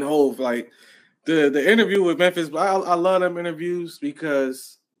he'd been Hov. Like the interview with Memphis, I love them interviews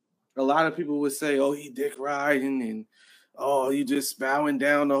because a lot of people would say, oh, he dick riding and oh, you just bowing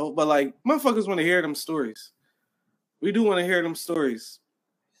down the whole. But like motherfuckers want to hear them stories. We do want to hear them stories.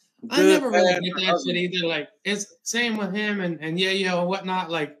 I never really get that shit either. Like it's same with him and yeah, and whatnot.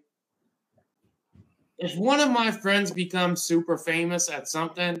 Like if one of my friends becomes super famous at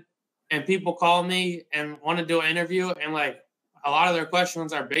something and people call me and want to do an interview and like a lot of their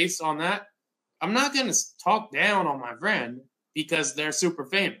questions are based on that, I'm not going to talk down on my friend because they're super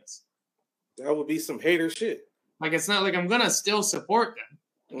famous. That would be some hater shit. Like it's not like I'm going to still support them.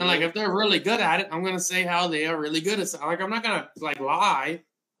 And like if they're really good at it, I'm going to say how they are really good at it. Like I'm not going to like lie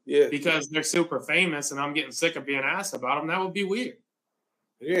because they're super famous and I'm getting sick of being asked about them. That would be weird.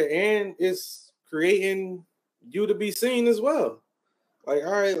 Yeah, and it's creating you to be seen as well. Like,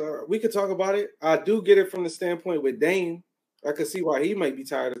 all right, we could talk about it. I do get it from the standpoint with Dame. I could see why he might be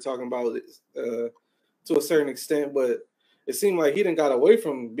tired of talking about it to a certain extent, but it seemed like he didn't got away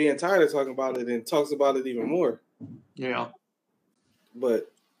from being tired of talking about it and talks about it even more. Yeah.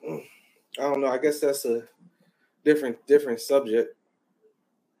 But I don't know. I guess that's a different subject.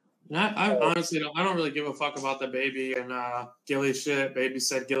 I honestly don't. I don't really give a fuck about the Baby and Gilly shit. Baby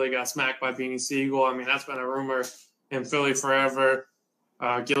said Gilly got smacked by Beanie Siegel. I mean, that's been a rumor in Philly forever.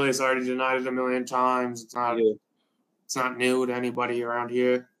 Gilly's already denied it a million times. It's not new to anybody around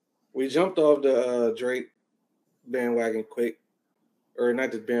here. We jumped off the Drake bandwagon quick, or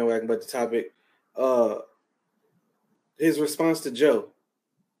not the bandwagon, but the topic. His response to Joe: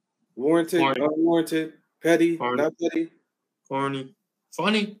 warranted, unwarranted, petty, not petty, corny,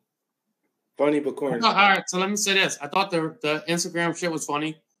 funny. Funny but corny. All right, so let me say this. I thought the Instagram shit was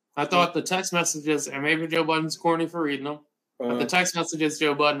funny. I thought the text messages, and maybe Joe Budden's corny for reading them, but the text messages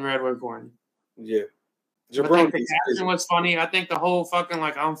Joe Budden read were corny. Yeah. I think the caption was funny. I think the whole fucking,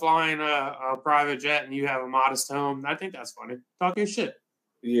 like, I'm flying a private jet and you have a modest home. I think that's funny. Talk your shit.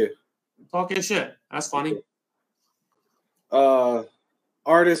 Yeah. Talk your shit. That's funny.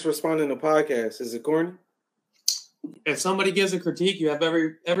 Artists responding to podcasts. Is it corny? If somebody gives a critique, you have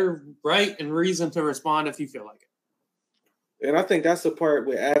every right and reason to respond if you feel like it. And I think that's the part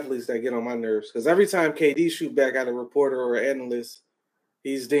with athletes that get on my nerves. Because every time KD shoot back at a reporter or an analyst,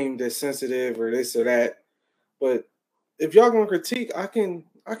 he's deemed as sensitive or this or that. But if y'all gonna critique, I can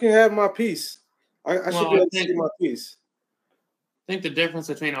have my piece. I should be able to see my piece. I think the difference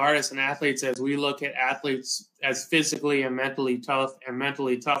between artists and athletes is we look at athletes as physically and mentally tough, and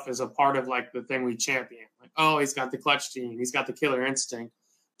mentally tough is a part of, like, the thing we champion. Like, oh, he's got the clutch gene, he's got the killer instinct,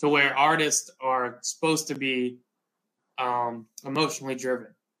 to where artists are supposed to be emotionally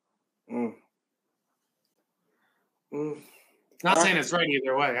driven. Not saying it's right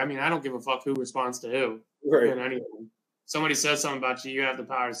either way. I mean, I don't give a fuck who responds to who. Right. Anyway, somebody says something about you, you have the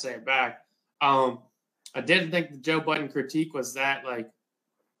power to say it back. I didn't think the Joe Budden critique was that, like,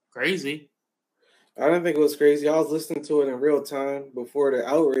 crazy. I didn't think it was crazy. I was listening to it in real time before the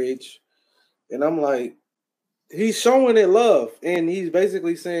outrage, and I'm like, he's showing it love, and he's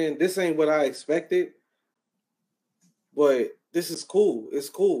basically saying, this ain't what I expected, but this is cool. It's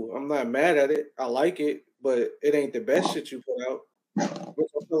cool. I'm not mad at it. I like it, but it ain't the best shit you put out. Which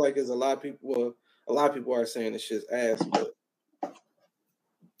I feel like is a lot of people are saying this shit's ass, but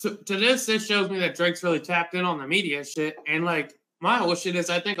to this shows me that Drake's really tapped in on the media shit. And, like, my whole shit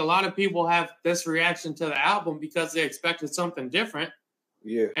is I think a lot of people have this reaction to the album because they expected something different.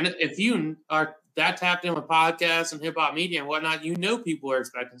 Yeah. And if you are that tapped in with podcasts and hip-hop media and whatnot, you know people are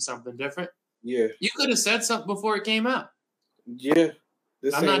expecting something different. Yeah. You could have said something before it came out. Yeah.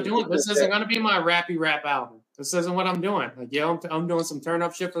 This isn't going to be my rappy rap album. This isn't what I'm doing. Like, yeah, I'm doing some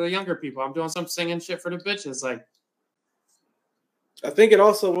turn-up shit for the younger people. I'm doing some singing shit for the bitches. Like, I think it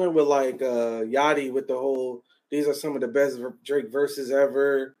also went with, like, Yachty with the whole, these are some of the best Drake verses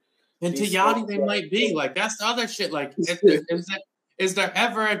ever. And to Yachty, they might be. Like, that's the other shit. Like, is there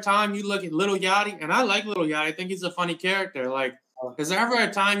ever a time you look at Lil Yachty? And I like Lil Yachty. I think he's a funny character. Like, is there ever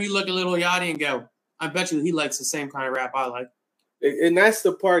a time you look at Lil Yachty and go, I bet you he likes the same kind of rap I like? And that's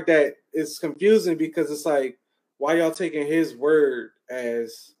the part that is confusing because it's like, why y'all taking his word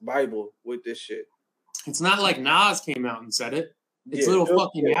as Bible with this shit? It's not like Nas came out and said it. It's little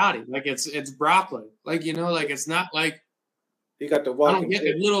fucking Yachty. Like, it's broccoli. Like, you know, like, it's not like he got the walking. I don't get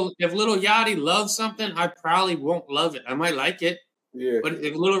it. If little Yachty loves something, I probably won't love it. I might like it. Yeah. But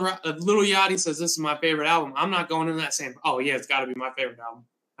if little Yachty says this is my favorite album, I'm not going in that same. Oh yeah, it's got to be my favorite album.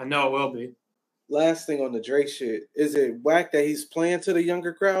 I know it will be. Last thing on the Drake shit, is it whack that he's playing to the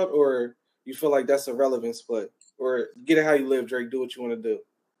younger crowd, or you feel like that's a relevant split? Or get it how you live, Drake. Do what you want to do.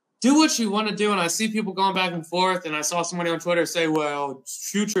 Do what you want to do, and I see people going back and forth, and I saw somebody on Twitter say, well,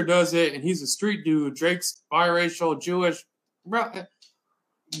 Future does it, and he's a street dude. Drake's biracial, Jewish. Bro,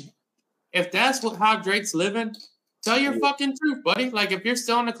 if that's how Drake's living, tell your fucking truth, buddy. Like, if you're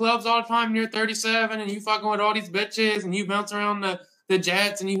still in the clubs all the time and you're 37 and you fucking with all these bitches and you bounce around the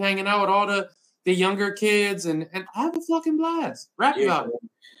jets and you hanging out with all the younger kids and have a fucking blast. Rap about it.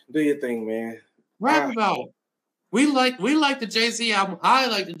 Do your thing, man. Rap about it. We like the Jay-Z album. I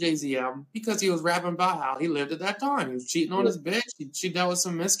like the Jay-Z album because he was rapping about how he lived at that time. He was cheating on his bitch. She dealt with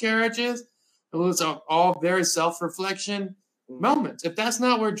some miscarriages. It was all very self-reflection moments. If that's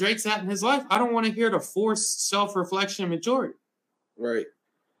not where Drake's at in his life, I don't want to hear the forced self-reflection majority. Right.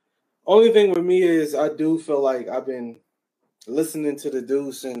 Only thing with me is I do feel like I've been listening to the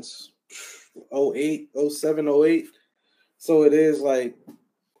dude since 07, 08. So it is like,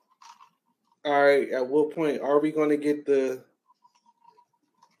 all right, at what point are we going to get the...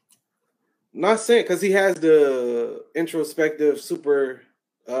 Not saying, because he has the introspective, super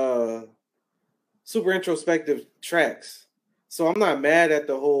introspective tracks. So I'm not mad at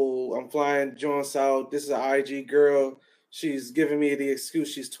the whole, I'm flying John South, this is an IG girl, she's giving me the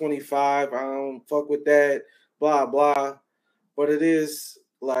excuse she's 25, I don't fuck with that, blah, blah. But it is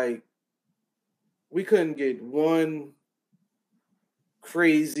like, we couldn't get one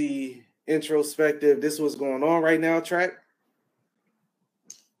crazy introspective, this was going on right now track.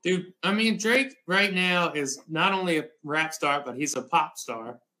 Dude, I mean, Drake right now is not only a rap star, but he's a pop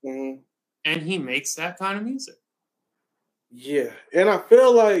star. Mm-hmm. And he makes that kind of music. Yeah. And I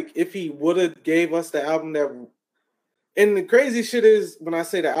feel like if he would have gave us the album that... And the crazy shit is, when I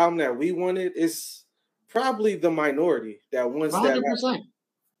say the album that we wanted, it's probably the minority that wants 100%. That album.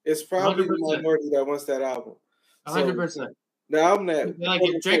 It's probably the 100%. minority that wants that album. 100%. The album that like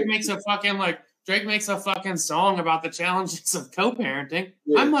if Drake makes a fucking song about the challenges of co-parenting,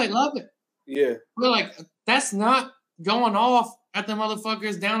 I might love it. Yeah. But like that's not going off at the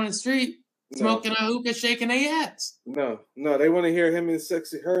motherfuckers down the street smoking a hookah, shaking their ass. No, they want to hear him and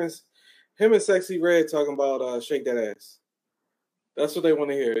Sexy Red talking about shake that ass. That's what they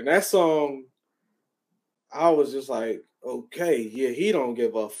want to hear. And that song, I was just like, okay, yeah, he don't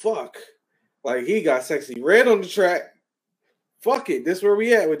give a fuck. Like he got Sexy Red on the track. Fuck it. This where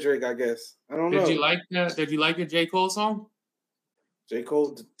we at with Drake, I guess. I don't know. Did you like the J. Cole song? J.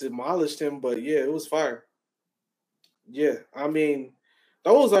 Cole demolished him, but yeah, it was fire. Yeah, I mean,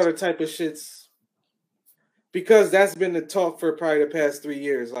 those are the type of shits, because that's been the talk for probably the past 3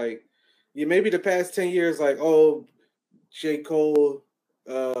 years. Like, yeah, maybe the past 10 years, like, oh, J. Cole,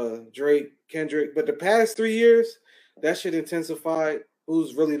 Drake, Kendrick. But the past 3 years, that shit intensified.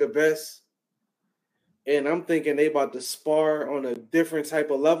 Who's really the best? And I'm thinking they about to spar on a different type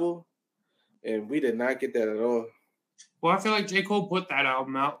of level. And we did not get that at all. Well, I feel like J. Cole put that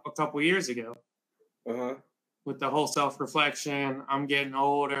album out a couple years ago. Uh-huh. With the whole self-reflection, I'm getting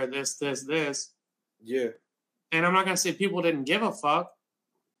older, this. Yeah. And I'm not going to say people didn't give a fuck,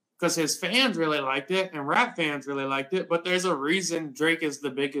 because his fans really liked it and rap fans really liked it, but there's a reason Drake is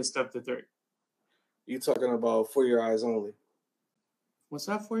the biggest of the three. You talking about For Your Eyes Only? What's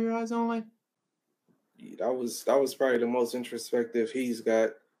that, For Your Eyes Only? That was probably the most introspective he's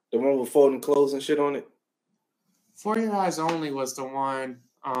got. The one with folding clothes and shit on it. For Your Eyes Only was the one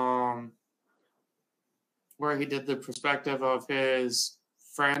where he did the perspective of his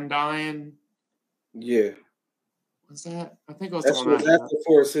friend dying. Yeah. Was that? I think it was the one after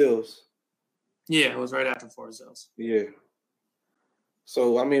Forest Hills. Yeah, it was right after Forest Hills. Yeah.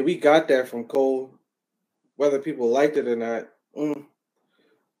 So, I mean, we got that from Cole, whether people liked it or not.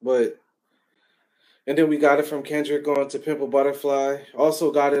 But, and then we got it from Kendrick on To Pimp a Butterfly. Also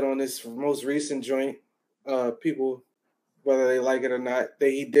got it on this most recent joint. People, whether they like it or not,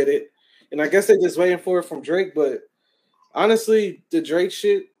 he did it. And I guess they're just waiting for it from Drake. But honestly, the Drake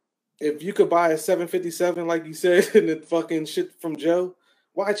shit, if you could buy a 757, like you said, and the fucking shit from Joe,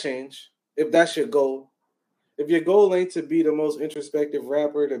 why change? If that's your goal. If your goal ain't to be the most introspective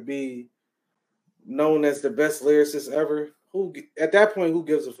rapper, to be known as the best lyricist ever, at that point, who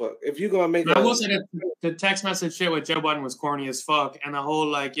gives a fuck? If you're going to make... I will say that the text message shit with Joe Budden was corny as fuck. And the whole,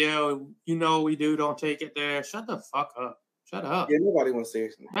 like, yo, you know what we do, don't take it there. Shut the fuck up. Shut up. Yeah, nobody wants to say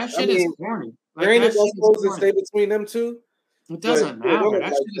anything. That shit is corny. Like, there ain't no supposed to stay between them two. It doesn't matter.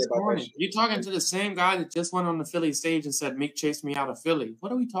 That shit is corny. You're talking to the same guy that just went on the Philly stage and said, Meek chased me out of Philly.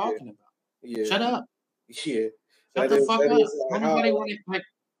 What are we talking about? Yeah. Shut up. Yeah. Shut the fuck up.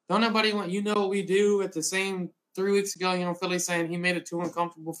 Don't nobody want, you know what we do at the same 3 weeks ago, you know, Philly saying he made it too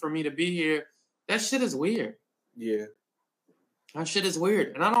uncomfortable for me to be here. That shit is weird. Yeah. That shit is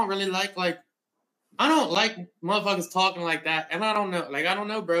weird. And I don't really like I don't like motherfuckers talking like that. And I don't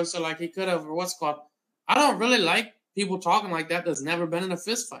know, bro. So, like, he could have, or what's it called? I don't really like people talking like that that's never been in a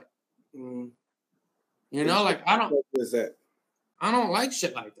fist fight. You know, like, I don't like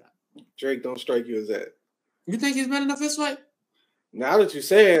shit like that. Drake don't strike you as that. You think he's been in a fist fight? Now that you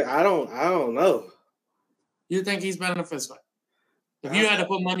say it, I don't know. You think he's been in a fist fight? If you had to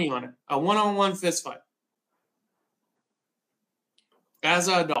put money on it, a one-on-one fist fight. As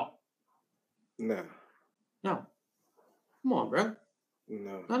an adult. No. Come on, bro.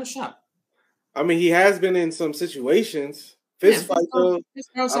 No. Not a shot. I mean, he has been in some situations. Fist fight, though. He's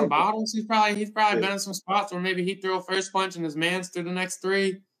thrown some bottles. He's probably been in some spots where maybe he threw a first punch and his man's threw the next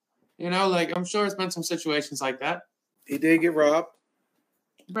three. You know, like, I'm sure it's been some situations like that. He did get robbed.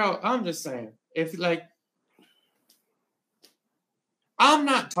 Bro, I'm just saying. If, like, I'm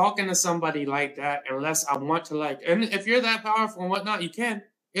not talking to somebody like that unless I want to, like, and if you're that powerful and whatnot, you can.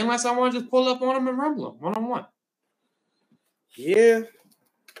 Unless I want to just pull up on them and rumble them one-on-one. Yeah.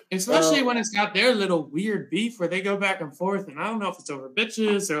 Especially when it's got their little weird beef where they go back and forth, and I don't know if it's over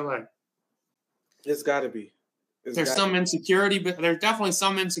bitches or, like... It's got to be. There's some insecurity, but there's definitely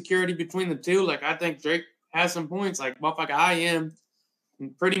some insecurity between the two. Like, I think Drake has some points. Like, motherfucker, I am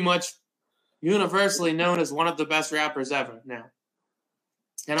pretty much universally known as one of the best rappers ever now.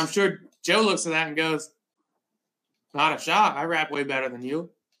 And I'm sure Joe looks at that and goes, not a shot. I rap way better than you.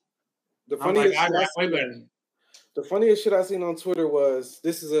 The funniest shit I seen on Twitter was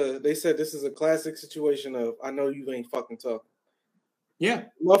they said this is a classic situation of I know you ain't fucking talking. Yeah.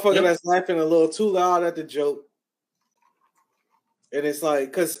 Motherfucker that's laughing a little too loud at the joke. And it's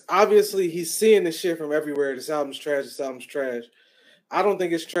like, because obviously he's seeing this shit from everywhere. This album's trash. I don't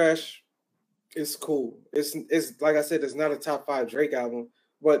think it's trash. It's cool. It's like I said, it's not a top 5 Drake album,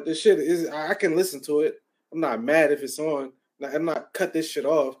 But the shit is, I can listen to it. I'm not mad if it's on. I'm not cut this shit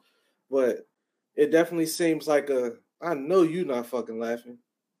off. But it definitely seems like I know you not fucking laughing.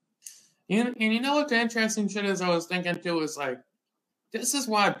 And you know what the interesting shit is? I was thinking too is like, this is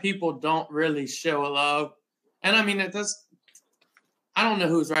why people don't really show love. And I mean, I don't know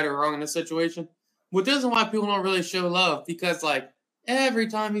who's right or wrong in this situation, but this is why people don't really show love, because like every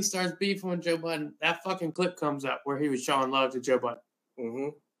time he starts beefing with Joe Budden, that fucking clip comes up where he was showing love to Joe Budden. Mm-hmm.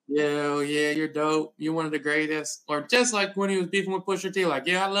 Yeah, you're dope. You're one of the greatest. Or just like when he was beefing with Pusha T, like,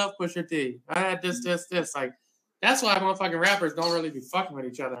 yeah, I love Pusha T. I had this. Like, that's why motherfucking rappers don't really be fucking with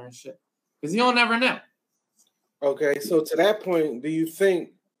each other and shit. Because you don't never know. Okay, so to that point, do you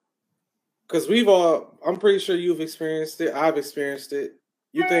think, because I'm pretty sure you've experienced it, I've experienced it,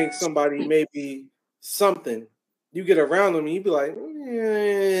 you think somebody maybe something, you get around them and you be like,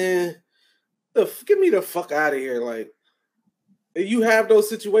 get me the fuck out of here. Like, you have those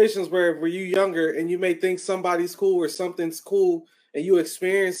situations where you're younger and you may think somebody's cool or something's cool and you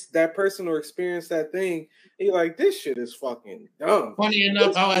experience that person or experience that thing and you're like, this shit is fucking dumb. Funny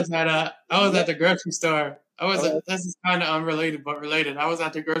enough, I was at the grocery store. This is kind of unrelated but related. I was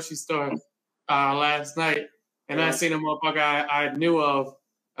at the grocery store last night and I seen a motherfucker I knew of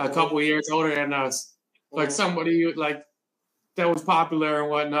a couple of years older than us. Like somebody like that was popular and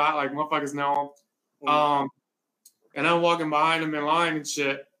whatnot, like motherfuckers know him. And I'm walking behind him in line and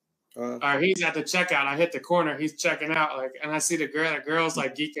shit. He's at the checkout. I hit the corner. He's checking out, like, and I see the girl's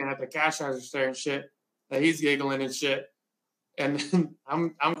like geeking at the cash register and shit. Like he's giggling and shit. And then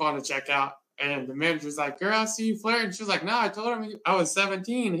I'm going to check out, and the manager's like, "Girl, I see you flirting." She was like, "No, I told him I was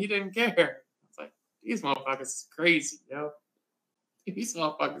 17. He didn't care." I was like, "These motherfuckers is crazy, yo. These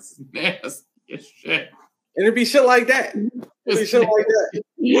motherfuckers is nasty as shit." And it'd be shit like that.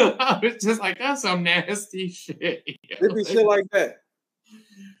 Yeah, I was just like, that's some nasty shit. It'd be shit like that.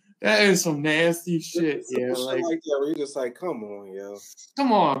 That is some nasty shit, yeah. Like that, where you're just like, come on, yo.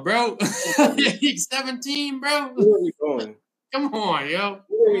 Come on, bro. He's 17, bro. What are we doing? Come on, yo.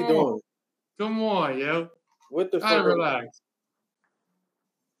 What are we doing? Come on, yo. What the fuck? Gotta relax.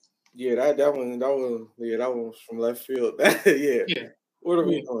 Yeah, that one was from left field. Yeah. What are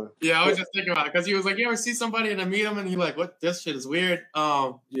we doing? Yeah, I was just thinking about it because he was like, "You ever see somebody and I meet him and you're like, what? This shit is weird."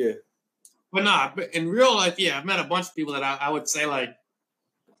 Yeah. But nah, but in real life, yeah, I've met a bunch of people that I would say like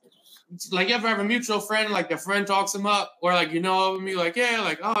you ever have a mutual friend, like the friend talks him up, or like you know of me, like yeah,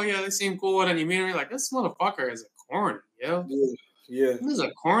 like oh yeah, they seem cool, and then you meet him, you're like this motherfucker is a corny, yo. Yeah. This is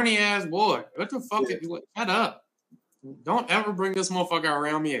a corny ass boy. What the fuck? Shut up. Don't ever bring this motherfucker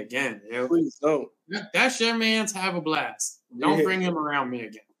around me again, yo. Please don't. That's your man's. Have a blast. Don't bring him around me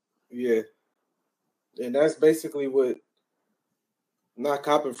again. Yeah. And that's basically what, not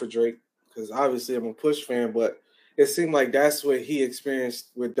copping for Drake, because obviously I'm a Push fan, but it seemed like that's what he experienced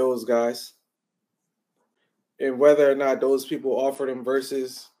with those guys. And whether or not those people offered him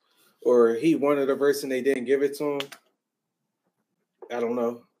verses or he wanted a verse and they didn't give it to him, I don't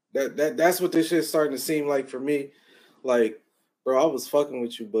know. That's what this shit's starting to seem like for me. Like, bro, I was fucking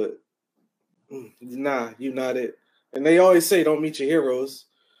with you, but nah, you not it. And they always say don't meet your heroes.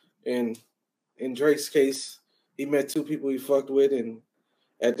 And in Drake's case, he met two people he fucked with, and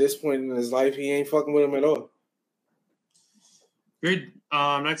at this point in his life, he ain't fucking with them at all. Good.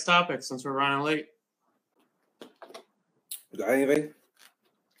 Next topic, since we're running late. Got anything?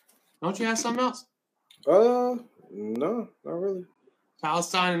 Don't you have something else? No, not really.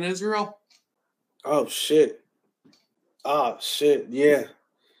 Palestine and Israel? Oh, shit. Yeah.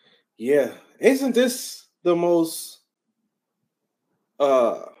 Isn't this the most,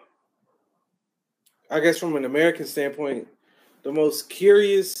 I guess from an American standpoint, the most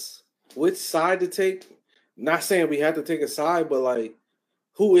curious which side to take? Not saying we have to take a side, but like,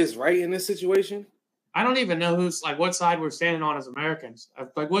 who is right in this situation? I don't even know what side we're standing on as Americans.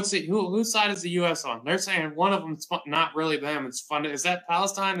 Like, whose side is the U.S. on? They're saying one of them's not really them. It's funded. Is that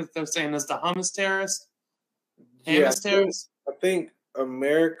Palestine? They're saying it's the Hamas terrorists? Hamas terrorists? I think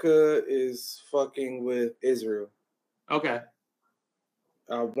America is fucking with Israel. Okay.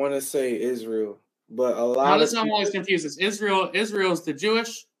 I want to say Israel, but a lot of I'm always confused. Is Israel's the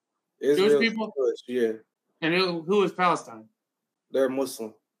Jewish people? Jewish, yeah. And who is Palestine? They're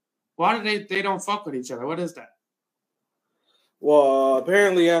Muslim. Why do they don't fuck with each other? What is that? Well,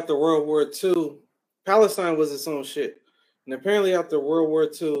 apparently after World War II, Palestine was its own shit. And apparently after World War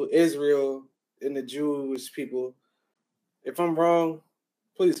II, Israel and the Jewish people, if I'm wrong,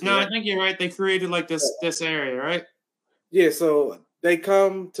 please correct. No, I think you're right. They created like this area, right? Yeah, so they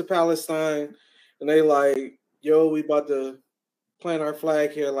come to Palestine and they like, yo, we about to plant our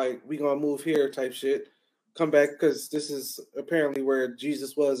flag here, like we gonna move here type shit. come back because this is apparently where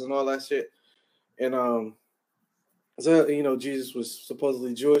Jesus was and all that shit. And so Jesus was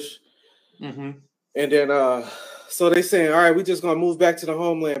supposedly Jewish. Mm-hmm. And then so they saying, all right, we just gonna move back to the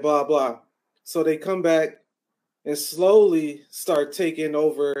homeland, blah blah. So they come back and slowly start taking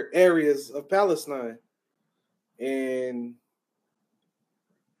over areas of Palestine. And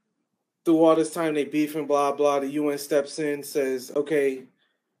through all this time they beefing, blah blah. The UN steps in, says, okay,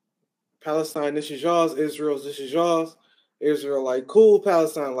 Palestine, this is yours. Israel, this is yours. Israel, like, cool.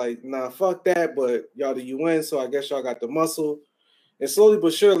 Palestine, like, nah, fuck that. But y'all the UN, so I guess y'all got the muscle. And slowly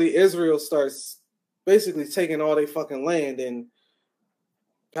but surely, Israel starts basically taking all their fucking land, and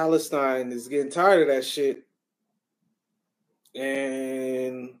Palestine is getting tired of that shit.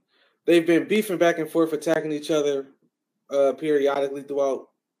 And they've been beefing back and forth, attacking each other periodically throughout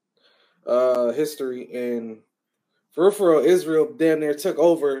history. And for real, Israel damn near took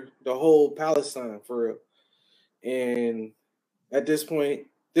over the whole Palestine, for real. And at this point,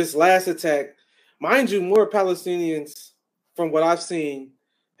 this last attack, mind you, more Palestinians, from what I've seen,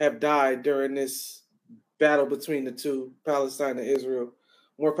 have died during this battle between the two, Palestine and Israel.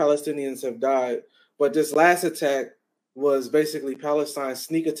 More Palestinians have died. But this last attack was basically Palestine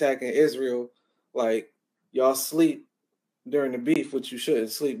sneak attacking Israel. Like, y'all sleep during the beef, which you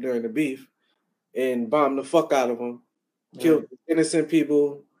shouldn't sleep during the beef, and bomb the fuck out of them. Killed innocent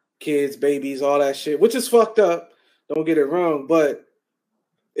people, kids, babies, all that shit, which is fucked up. Don't get it wrong, but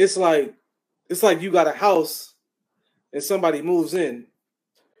it's like you got a house and somebody moves in.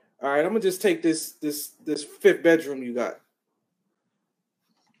 All right, I'm gonna just take this fifth bedroom you got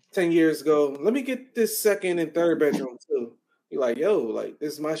 10 years ago. Let me get this second and third bedroom too. You're like, yo, like,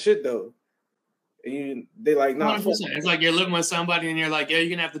 this is my shit though. And they like, nah. It's like you're living with somebody and you're like, yeah, you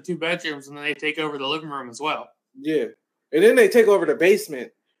can have the 2 bedrooms, and then they take over the living room as well. Yeah. And then they take over the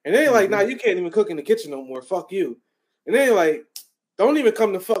basement. And they're like, nah, you can't even cook in the kitchen no more. Fuck you. And they're like, don't even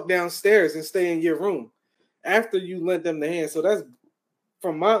come the fuck downstairs and stay in your room after you lent them the hand. So that's,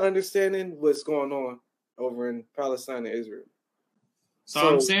 from my understanding, what's going on over in Palestine and Israel.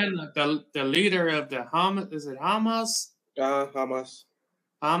 So I'm saying that the leader of the Hamas, is it Hamas? Hamas.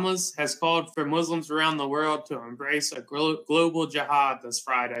 Hamas has called for Muslims around the world to embrace a global jihad this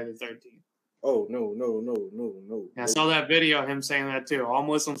Friday the 13th. Oh, no. I saw that video of him saying that too. All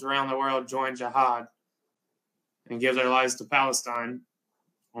Muslims around the world join jihad and give their lives to Palestine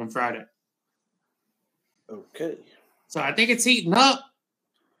on Friday. Okay. So I think it's heating up.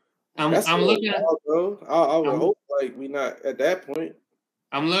 I'm looking at it. I would hope like we not at that point.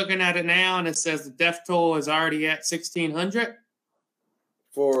 I'm looking at it now, and it says the death toll is already at 1,600.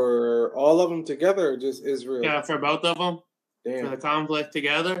 For all of them together, or just Israel? Yeah, for both of them. Damn. For the conflict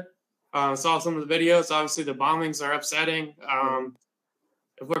together. Saw some of the videos. Obviously, the bombings are upsetting.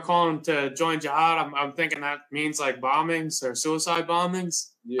 If we're calling to join jihad, I'm thinking that means like bombings or suicide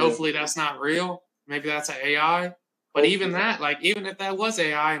bombings. Yeah. Hopefully, that's not real. Maybe that's an AI. But even that, like, even if that was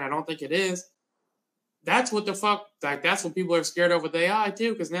AI, and I don't think it is, that's what the fuck, like, that's what people are scared of with AI,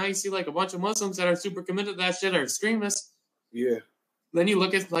 too, because now you see, like, a bunch of Muslims that are super committed to that shit are extremists. Yeah. Then you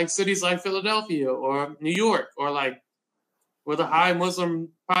look at, like, cities like Philadelphia or New York or, like, with a high Muslim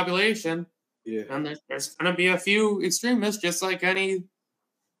population. Yeah. And there's going to be a few extremists, just like any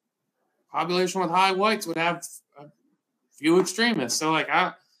population with high whites would have a few extremists. So, like,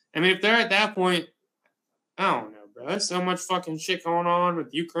 I mean, if they're at that point, I don't know, bro. There's so much fucking shit going on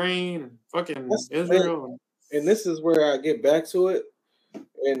with Ukraine and fucking Israel. And this is where I get back to it.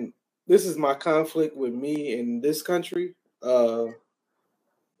 And this is my conflict with me in this country.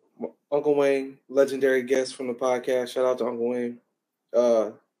 Uncle Wayne, legendary guest from the podcast. Shout out to Uncle Wayne.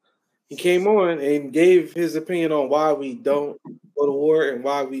 He came on and gave his opinion on why we don't go to war and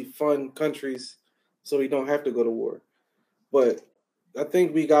why we fund countries so we don't have to go to war. But I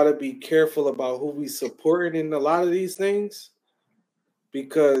think we got to be careful about who we supporting in a lot of these things.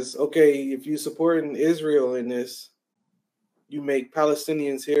 Because, okay, if you supporting Israel in this, you make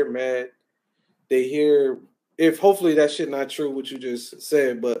Palestinians here mad. They hear, if hopefully that shit not true, what you just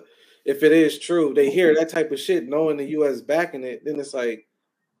said, but if it is true, they hear that type of shit knowing the U.S. backing it, then it's like,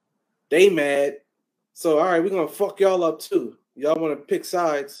 they mad. So, all right, we're going to fuck y'all up too. Y'all want to pick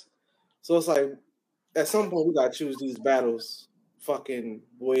sides. So it's like, at some point, we got to choose these battles fucking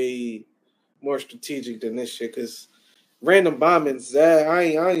way more strategic than this shit, because random bombings,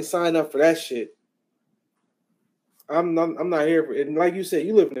 I ain't signed up for that shit. I'm not here for it. And like you said,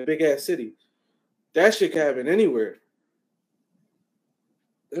 you live in a big ass city. That shit can happen anywhere.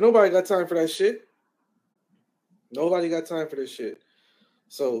 And nobody got time for that shit. Nobody got time for this shit.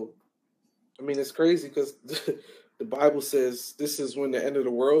 So, I mean, it's crazy because the Bible says this is when the end of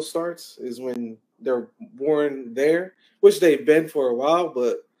the world starts, is when they're born there, which they've been for a while,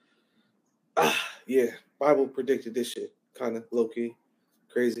 but yeah, Bible predicted this shit. Kind of low-key.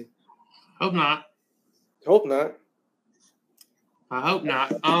 Crazy. Hope not. Hope not. I hope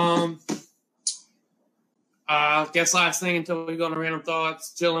not. I guess last thing until we go on to random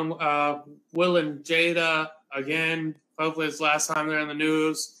thoughts. Chilling, Will and Jada again. Hopefully it's the last time they're in the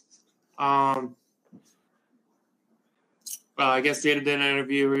news. I guess Jada did an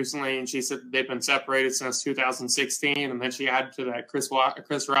interview recently, and she said they've been separated since 2016. And then she added to that Chris Rock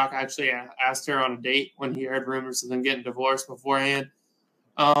actually asked her on a date when he heard rumors of them getting divorced beforehand.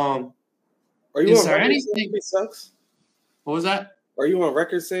 Are you on record saying she sucks? What was that? Are you on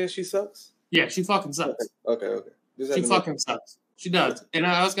record saying she sucks? Yeah, she fucking sucks. Okay. She fucking sucks. She does. And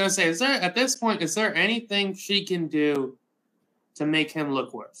I was gonna say, at this point, is there anything she can do to make him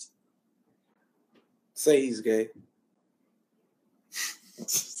look worse? Say he's gay.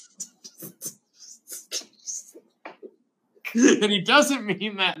 And he doesn't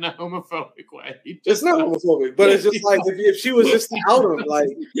mean that in a homophobic way. It's not homophobic, but it's just like if she was just out of like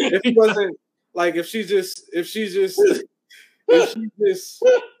if he wasn't like if she's just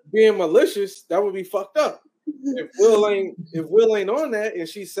being malicious, that would be fucked up. If Will ain't on that and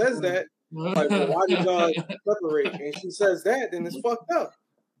she says that, like, well, why did y'all separate? And she says that, then it's fucked up.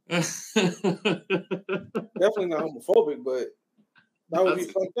 Definitely not homophobic, but that would be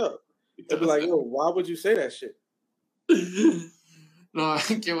fucked up. It'd be like, yo, why would you say that shit? No, I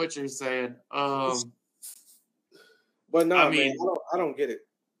get what you're saying. But no, I mean, man, I don't get it.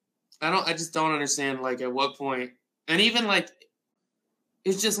 I just don't understand, like, at what point. And even, like,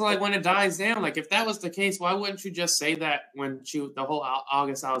 it's just like when it dies down. Like, if that was the case, why wouldn't you just say that when the whole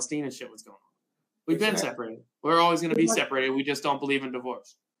August Alstina shit was going on? We've been separated. We're always going to be separated. We just don't believe in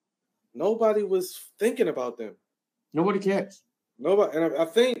divorce. Nobody was thinking about them. Nobody cares. Nobody. And I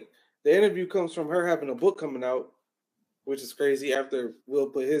think the interview comes from her having a book coming out, which is crazy. After Will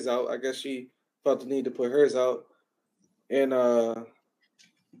put his out, I guess she felt the need to put hers out. And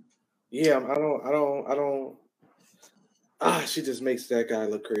yeah, I don't. She just makes that guy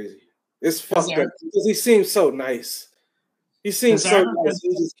look crazy. It's fucked up because he seems so nice. He seems so nice. He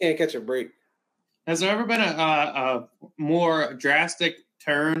just can't catch a break. Has there ever been a more drastic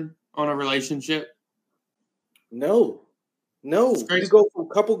turn on a relationship? No. You go from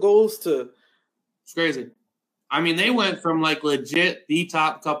couple goals to. It's crazy. I mean, they went from like legit the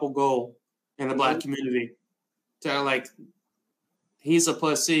top couple goal in the black community to like, he's a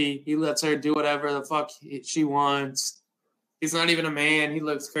pussy. He lets her do whatever the fuck she wants. He's not even a man. He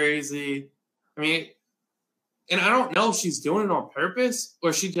looks crazy. I mean, and I don't know if she's doing it on purpose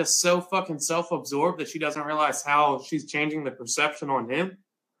or she's just so fucking self-absorbed that she doesn't realize how she's changing the perception on him.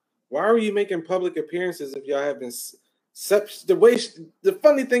 Why are you making public appearances if y'all have been the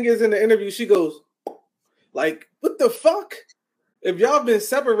funny thing is in the interview, she goes, like, what the fuck? If y'all been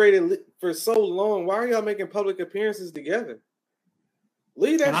separated for so long, why are y'all making public appearances together?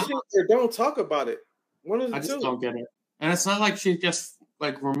 Leave that shit or don't talk about it. One of the two. I just don't get it. And it's not like she's just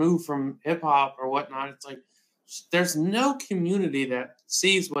like removed from hip hop or whatnot. It's like there's no community that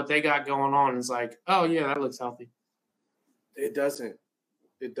sees what they got going on and is like, oh yeah, that looks healthy. It doesn't.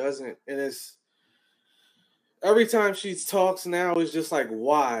 And it's every time she talks now, it's just like,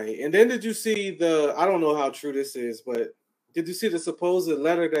 why? And then did you see I don't know how true this is, but did you see the supposed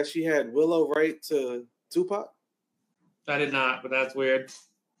letter that she had Willow write to Tupac? I did not, but that's weird.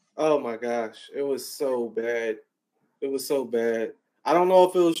 Oh my gosh. It was so bad. I don't know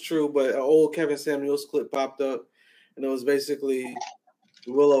if it was true, but an old Kevin Samuels clip popped up, and it was basically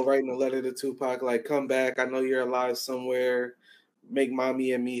Willow writing a letter to Tupac, like, come back. I know you're alive somewhere. Make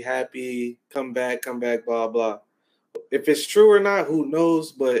mommy and me happy. Come back, blah, blah. If it's true or not, who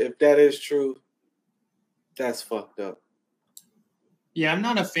knows? But if that is true, that's fucked up. Yeah, I'm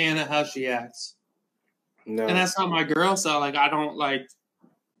not a fan of how she acts. No. And that's how my girl saw. Like, I don't like.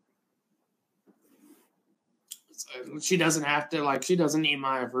 She doesn't have to, like, she doesn't need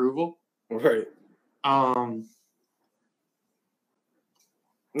my approval. Right. I'm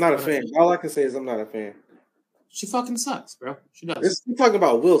not a fan. All I can say is I'm not a fan. She fucking sucks, bro. She does. We're talking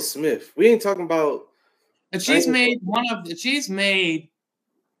about Will Smith. We ain't talking about. And she's made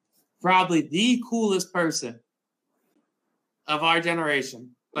probably the coolest person of our generation.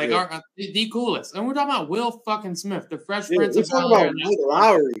 Like, the coolest. And we're talking about Will fucking Smith, the Fresh Prince of Bel-Air.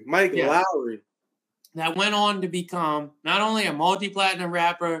 Mike Lowry. That went on to become not only a multi-platinum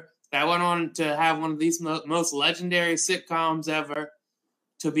rapper, that went on to have one of these most legendary sitcoms ever,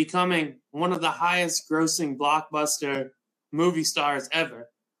 to becoming one of the highest grossing blockbuster movie stars ever,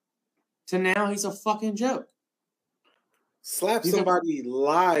 to now he's a fucking joke. slap He's a somebody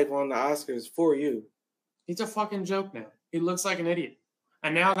live on the Oscars for you. he's a fucking joke now. He looks like an idiot,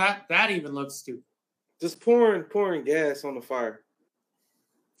 and now that even looks stupid. Just pouring gas on the fire.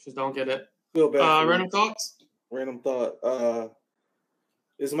 Just don't get it. Feel bad. Random thoughts. Random thought.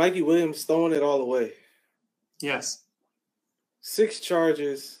 Is Mikey Williams throwing it all away? Yes. 6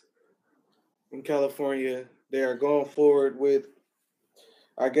 charges in California. They are going forward with,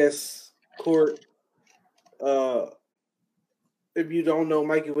 I guess, court. If you don't know,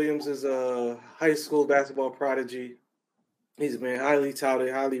 Mikey Williams is a high school basketball prodigy. He's been highly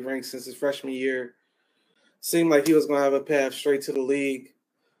touted, highly ranked since his freshman year. Seemed like he was going to have a path straight to the league.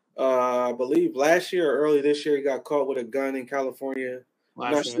 I believe last year or early this year, he got caught with a gun in California.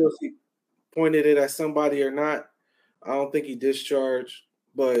 Not sure if he pointed it at somebody or not. I don't think he discharged,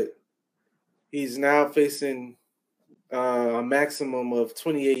 but he's now facing a maximum of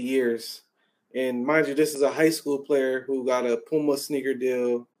 28 years. And mind you, this is a high school player who got a Puma sneaker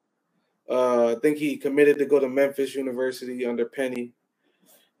deal. I think he committed to go to Memphis University under Penny.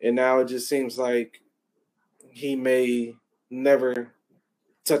 And now it just seems like he may never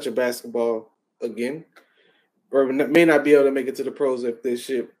touch a basketball again, or may not be able to make it to the pros if this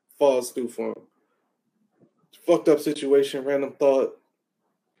shit falls through for him. Fucked up situation. Random thought.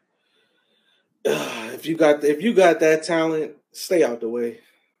 If you got that talent, stay out the way.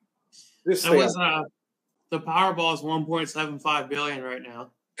 Just stay out. The Powerball is $1.75 billion right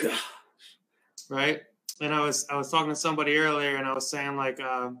now. Gosh. Right, and I was talking to somebody earlier, and I was saying like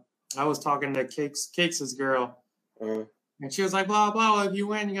I was talking to Cakes' girl. And she was like, blah, blah, well, if you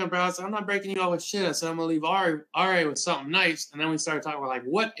win, you're going to browse. I'm not breaking you all with shit. I said, I'm going to leave RA with something nice. And then we started talking about, like,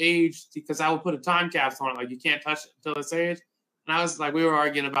 what age, because I would put a time capsule on it. Like, you can't touch it until this age. And I was like, we were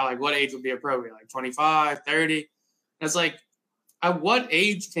arguing about, like, what age would be appropriate, like 25, 30. And it's like, at what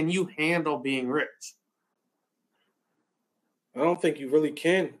age can you handle being rich? I don't think you really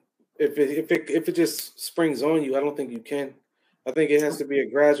can. If it just springs on you, I don't think you can. I think it has to be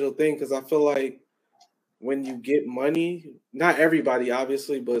a gradual thing, because I feel like when you get money, not everybody,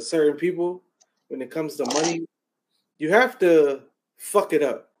 obviously, but certain people, when it comes to money, you have to fuck it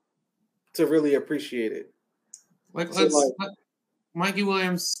up to really appreciate it. Like, Mikey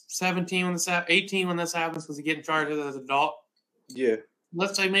Williams, 18 when this happens, was he getting charged as an adult? Yeah.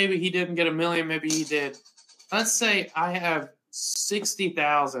 Let's say maybe he didn't get $1 million, maybe he did. Let's say I have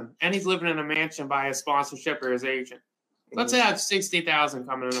 $60,000, and he's living in a mansion by his sponsorship or his agent. Let's say I have $60,000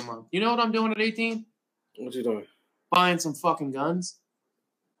 coming in a month. You know what I'm doing at 18? What you doing? Buying some fucking guns.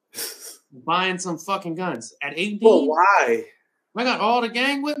 Buying some fucking guns. At 18? Well, why? I got all the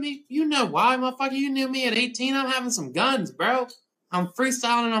gang with me. You know why, motherfucker. You knew me at 18. I'm having some guns, bro. I'm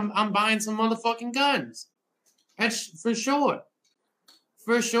freestyling. I'm buying some motherfucking guns. That's for sure.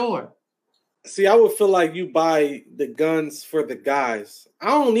 For sure. See, I would feel like you buy the guns for the guys. I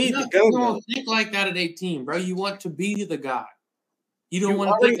don't need the guns. You don't think like that at 18, bro. You want to be the guy. You don't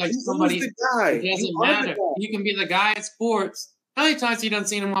want to think like somebody. The guy. It doesn't matter. You can be the guy at sports. How many times you done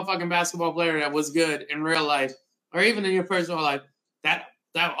seen a motherfucking basketball player that was good in real life, or even in your personal life, that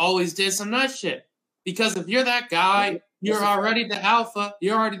always did some nut shit? Because if you're that guy, you're already the alpha.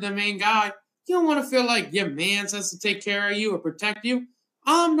 You're already the main guy. You don't want to feel like your man has to take care of you or protect you.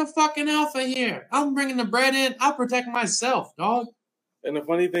 I'm the fucking alpha here. I'm bringing the bread in. I'll protect myself, dog. And the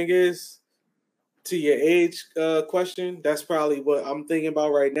funny thing is, to your age question, that's probably what I'm thinking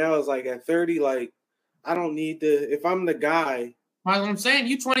about right now. Is like at 30, like I don't need to. If I'm the guy, what I'm saying,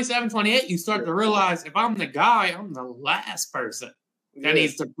 you 27, 28, you start to realize if I'm the guy, I'm the last person that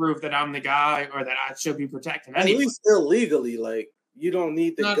needs to prove that I'm the guy or that I should be protecting anyone. At least illegally, like you don't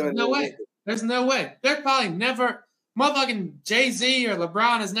need the gun. No way. There's no way. They're probably never. Motherfucking Jay-Z or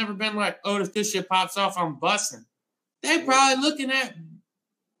LeBron has never been like, oh, if this shit pops off, I'm busting. They probably looking at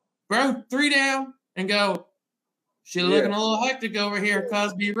bro 3 down and go, shit looking a little hectic over here,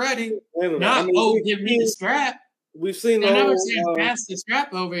 cuz be ready. Not, give me the strap. We've seen the never seen pass the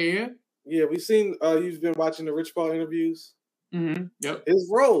strap over here. Yeah, we've seen you've been watching the Rich Paul interviews. Mm-hmm. Yep. His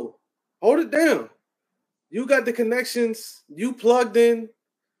role. Hold it down. You got the connections, you plugged in,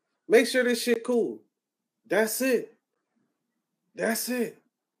 make sure this shit cool. That's it. That's it.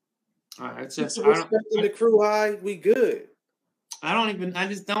 It's just respecting the crew high, we good. I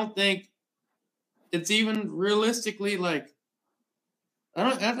just don't think it's even realistically like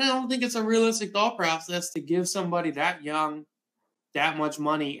I don't think it's a realistic thought process to give somebody that young that much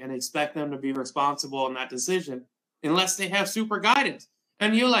money and expect them to be responsible in that decision unless they have super guidance.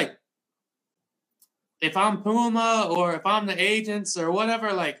 And you're like, if I'm Puma or if I'm the agents or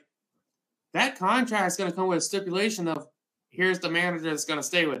whatever, like that contract is going to come with a stipulation of here's the manager that's going to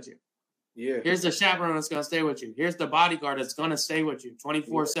stay with you. Yeah. Here's the chaperone that's gonna stay with you. Here's the bodyguard that's gonna stay with you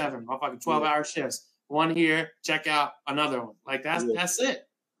 24/7. Motherfucking 12-hour shifts. One here, check out another one. Like that's it.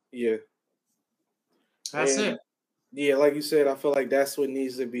 Yeah. That's And it. yeah, like you said, I feel like that's what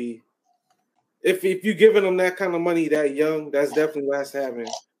needs to be. If you're giving them that kind of money that young, that's definitely what has to happen.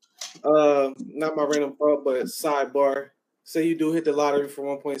 Not my random thought, but sidebar. Say you do hit the lottery for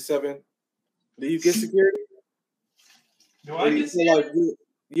 1.7. Do you get security? Do I get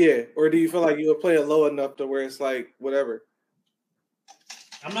security? Or do you feel like you would play it low enough to where it's like whatever?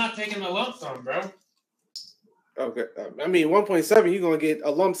 I'm not taking the lump sum, bro. Okay, I mean 1.7, you're gonna get a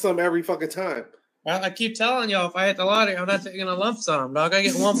lump sum every fucking time. I keep telling y'all, if I hit the lottery, I'm not taking a lump sum, dog. I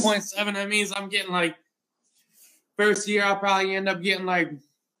get 1.7. That means I'm getting like first year. I'll probably end up getting like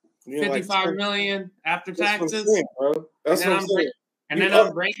 55 million after taxes. Saying, bro. That's what I'm saying. And then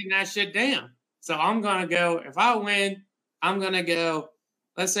I'm breaking that shit down. So I'm gonna go. If I win, I'm gonna go.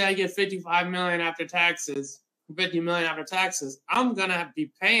 Let's say I get 55 million after taxes, 50 million after taxes. I'm gonna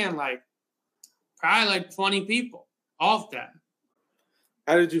be paying like probably like 20 people off that.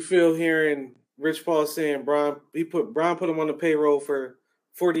 How did you feel hearing Rich Paul saying Bron put him on the payroll for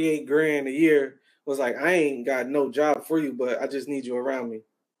 48 grand a year? Was like, I ain't got no job for you, but I just need you around me.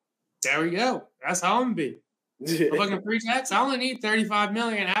 There we go. That's how I'm gonna be. I'm fucking pre-tax. I only need 35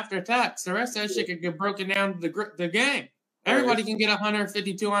 million after tax. The rest of that shit can get broken down to the game. Everybody can get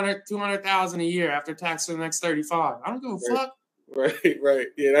 150, 200, 200,000 a year after tax for the next 35. I don't give a fuck. Right.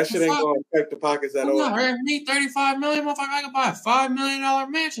 Yeah, that shit ain't going to affect the pockets at all. I need 35 million, motherfucker. I can buy a $5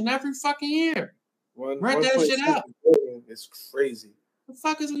 million mansion every fucking year. Rent that shit out. It's crazy. The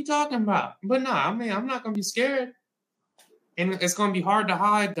fuck is we talking about? But nah, I mean, I'm not going to be scared. And it's going to be hard to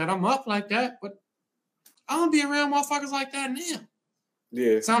hide that I'm up like that. But I don't be around motherfuckers like that now.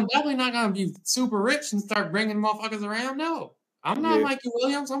 Yeah. So I'm definitely not going to be super rich and start bringing motherfuckers around. No. I'm not Mikey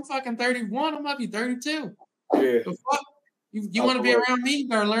Williams. I'm fucking 31. I might be 32. Yeah. The fuck? You want to be around me? You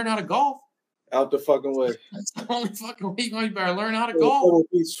better learn how to golf. Out the fucking way. That's the only fucking way you better learn how to golf.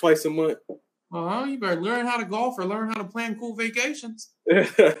 Twice a month. You better learn how to golf or learn how to plan cool vacations.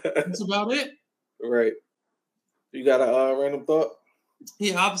 That's about it. Right. You got a random thought?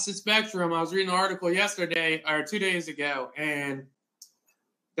 Yeah, opposite spectrum. I was reading an article yesterday or 2 days ago, and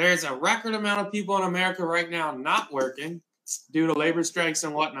there's a record amount of people in America right now not working due to labor strikes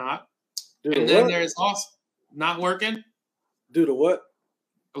and whatnot. There's also not working. Due to what?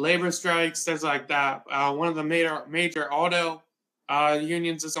 Labor strikes. There's like that. One of the major auto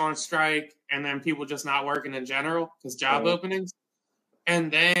unions is on strike, and then people just not working in general because job openings. And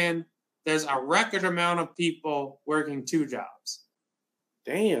then there's a record amount of people working 2 jobs.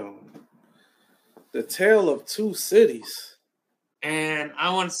 Damn. The tale of 2 cities. And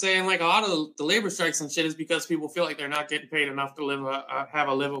I want to say, like, a lot of the labor strikes and shit is because people feel like they're not getting paid enough to have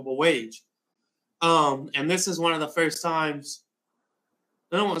a livable wage. And this is one of the first times.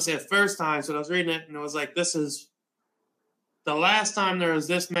 I don't want to say the first time, but I was reading it, and it was like, this is the last time there was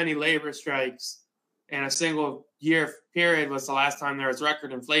this many labor strikes in a single year period was the last time there was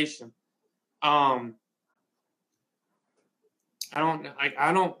record inflation. I don't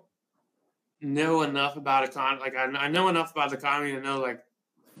know enough about economy. Like I know enough about the economy to know like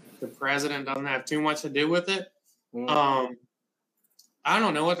the president doesn't have too much to do with it. I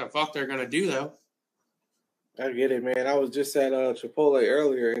don't know what the fuck they're gonna do though. I get it, man. I was just at Chipotle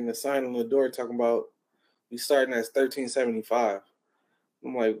earlier, and the sign on the door talking about we starting at $13.75.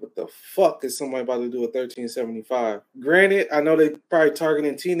 I'm like, what the fuck is somebody about to do at $13.75? Granted, I know they probably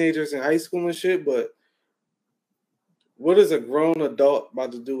targeting teenagers in high school and shit, but what is a grown adult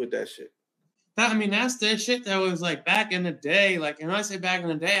about to do with that shit? I mean, that's the shit that was like back in the day. Like, and when I say back in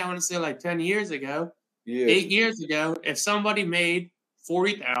the day, I want to say like 10 years ago, 8 years ago. If somebody made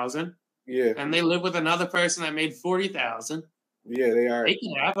 $40,000, and they live with another person that made $40,000, they are. They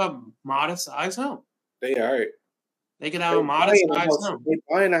can have a modest size home. They are right. They can have a modest size home. They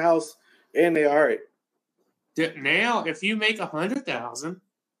buying a house and they are right. Now, if you make $100,000,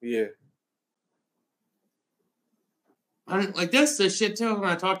 like that's the shit too. When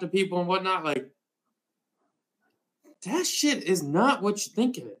I talk to people and whatnot, like that shit is not what you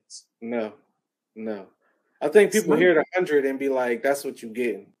think it is. No. I think people hear the 100 and be like, "That's what you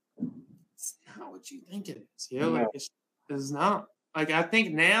getting." It's not what you think it is. Like it's not. Like I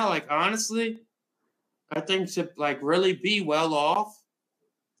think now, like honestly, I think to like really be well off,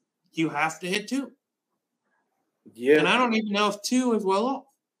 you have to hit 2. Yeah, and I don't even know if 2 is well off.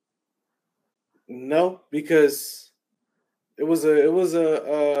 No, because it was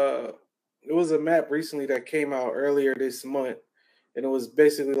a map recently that came out earlier this month, and it was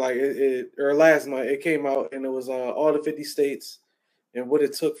basically like or last month it came out, and it was all the 50 states and what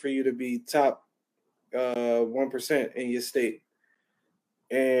it took for you to be top 1% in your state.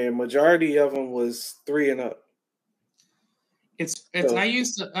 And majority of them was 3 and up.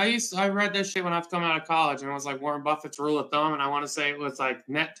 I read this shit when I was coming out of college, and it was like Warren Buffett's rule of thumb, and I want to say it was like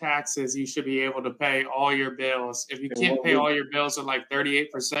net taxes, you should be able to pay all your bills. If you can't pay all your bills at like 38%,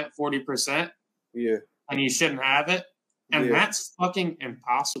 40%, yeah, and you shouldn't have it, and that's fucking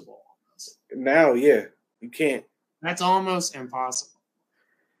impossible. Now, yeah, you can't. That's almost impossible.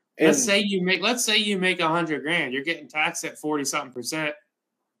 And let's say you make $100,000, you're getting taxed at 40-something%.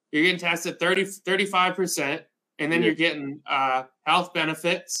 You're getting taxed at 35%. And then you're getting health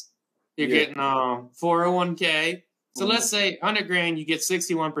benefits. You're getting 401k. So let's say $100,000, you get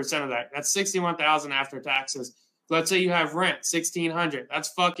 61% of that. That's $61,000 after taxes. Let's say you have rent, $1,600. That's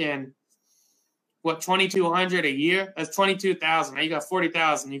fucking what, $2,200 a year? That's $22,000. Now you got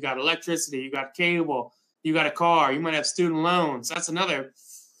 $40,000. You got electricity. You got cable. You got a car. You might have student loans. That's another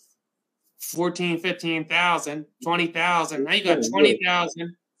 $14,000, $15,000, $20,000. Now you got $20,000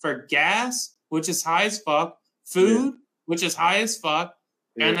 for gas, which is high as fuck. Food, which is high as fuck,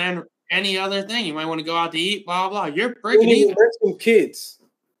 and then any other thing you might want to go out to eat, blah blah. You're breaking even. Some kids,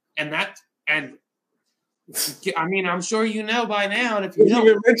 and I mean, I'm sure you know by now. And if you don't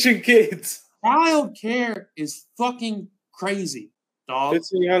even mention kids, child care is fucking crazy, dog.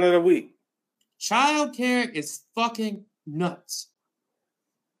 $1,500 a week. Child care is fucking nuts.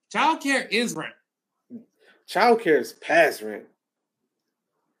 Child care is rent. Child care is past rent.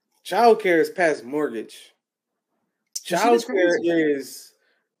 Child care is past mortgage. Child care is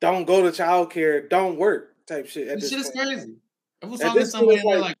don't go to child care, don't work type shit. This shit is crazy. I was talking to somebody and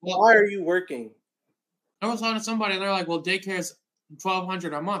they're like, well, why are you working? I was talking to somebody and they're like, well, daycare is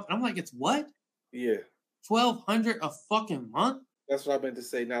 $1,200 a month. And I'm like, it's what? Yeah. $1,200 a fucking month? That's what I meant to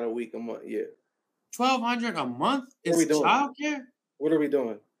say, not a week, a month. Yeah. $1,200 a month is child care? What are we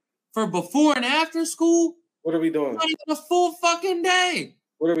doing? For before and after school? What are we doing? Not even a full fucking day.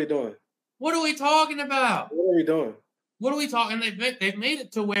 What are we doing? What are we talking about? What are we doing? What are we talking? They've made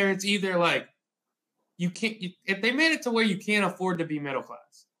it to where it's either like if they made it to where you can't afford to be middle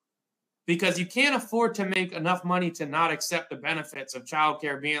class because you can't afford to make enough money to not accept the benefits of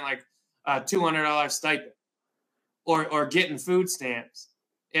childcare being like a $200 stipend or getting food stamps.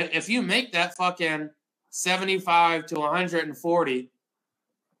 If you make that fucking 75 to 140,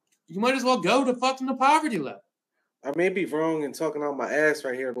 you might as well go to fucking the poverty level. I may be wrong in talking out my ass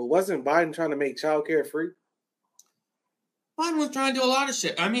right here, but wasn't Biden trying to make childcare free? Biden was trying to do a lot of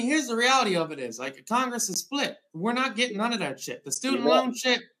shit. I mean, here's the reality of it is, like, Congress is split. We're not getting none of that shit. The student loan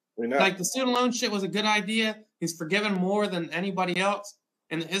shit, the student loan shit was a good idea. He's forgiven more than anybody else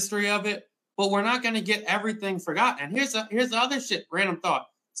in the history of it. But we're not going to get everything forgotten. And here's the other shit, random thought.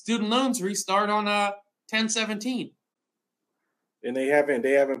 Student loans restart on 10/17. And they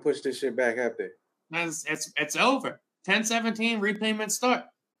haven't pushed this shit back, have they? It's over. 10/17 repayments start.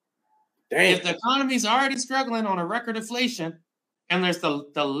 Damn. If the economy's already struggling on a record inflation, and there's the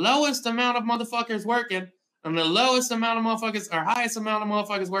lowest amount of motherfuckers working, and the lowest amount of motherfuckers, or highest amount of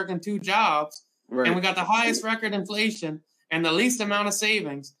motherfuckers working 2 jobs, and we got the highest record inflation and the least amount of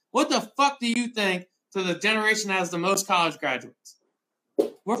savings, what the fuck do you think to the generation that has the most college graduates?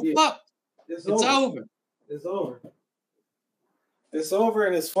 We're fucked. It's over. It's over. It's over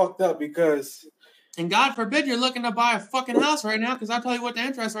and it's fucked up because... And God forbid you're looking to buy a fucking house right now because I'll tell you what the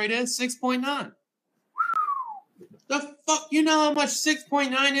interest rate is, 6.9. The fuck? You know how much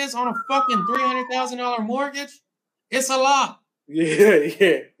 6.9 is on a fucking $300,000 mortgage? It's a lot.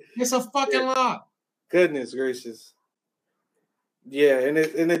 Yeah. It's a fucking lot. Goodness gracious. Yeah, and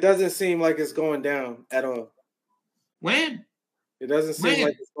it doesn't seem like it's going down at all. When? It doesn't seem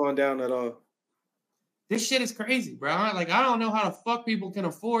like it's going down at all. This shit is crazy, bro. Like, I don't know how the fuck people can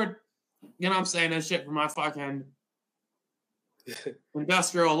afford, you know what I'm saying, that shit for my fucking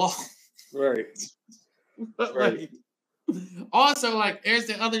industrial law. Right. Like, also, like, here's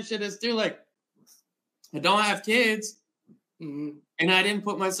the other shit is too, like, I don't have kids, and I didn't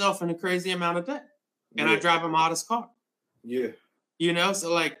put myself in a crazy amount of debt, and I drive a modest car. Yeah. You know,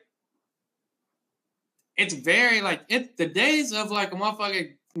 so, like, it's very, like, the days of, like, a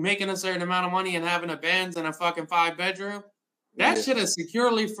motherfucker making a certain amount of money and having a Benz and a fucking 5-bedroom, that shit is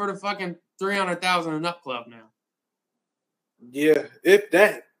securely for the fucking 300,000 and up club now. Yeah, if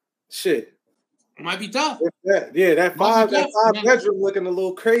that shit. It might be tough. That five bedroom looking a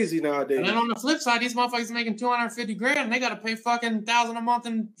little crazy nowadays. And then on the flip side, these motherfuckers making $250,000 and they got to pay fucking $1,000 a month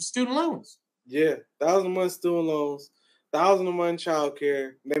in student loans. Yeah, $1,000 a month student loans, $1,000 a month child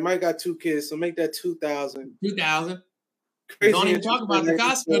care. They might got 2 kids, so make that $2,000. $2,000. Don't even talk about the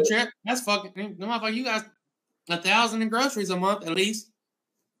Costco trip. That's fucking, no motherfucker. You guys, $1,000 in groceries a month at least.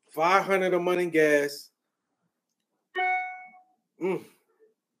 $500 a month in gas.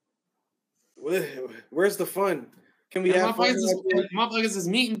 Where's the fun? Can we have fun? Motherfuckers is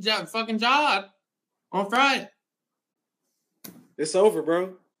meeting fucking job on Friday. It's over,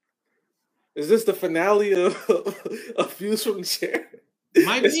 bro. Is this the finale of Views from the Chair?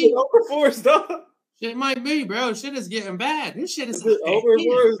 Might be over for us, dog. Shit might be, bro. Shit is getting bad. This shit is over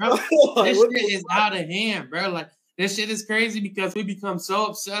for us, bro. This shit is out of hand, bro. Like this shit is crazy because we become so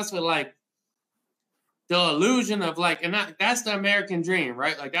obsessed with like the illusion of like, and that's the American dream,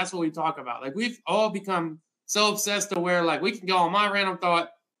 right? Like that's what we talk about. Like we've all become so obsessed to where like we can go on my random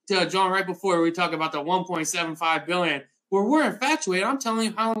thought to John right before we talk about the 1.75 billion. Where we're infatuated, I'm telling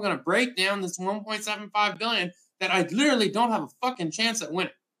you how I'm going to break down this 1.75 billion that I literally don't have a fucking chance at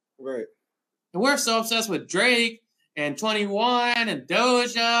winning. Right. And we're so obsessed with Drake and 21 and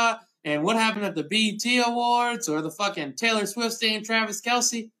Doja and what happened at the BET Awards or the fucking Taylor Swift and Travis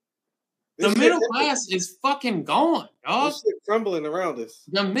Kelce. The middle class is fucking gone, dog. This shit crumbling around us.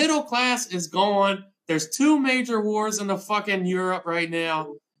 The middle class is gone. There's 2 major wars in the fucking Europe right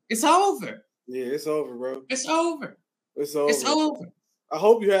now. It's over. Yeah, it's over, bro. It's over. It's over. It's over. I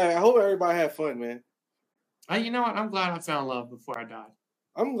hope everybody had fun, man. You know what? I'm glad I found love before I died.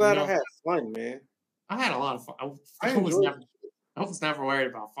 I'm glad I had fun, man. I had a lot of fun. I was never worried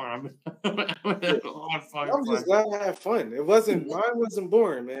about fun. I had a lot of fun. I'm just glad I had fun. Mine wasn't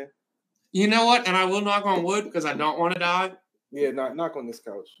boring, man. You know what? And I will knock on wood because I don't want to die. Yeah, knock on this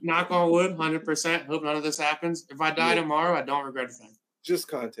couch. Knock on wood, 100%. Hope none of this happens. If I die tomorrow, I don't regret a thing. Just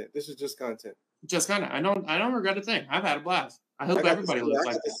content. This is just content. Just kind of. I don't regret a thing. I've had a blast. I hope everybody lives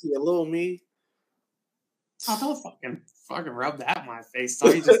like that. To see a little me. Oh, don't fucking rub that in my face. So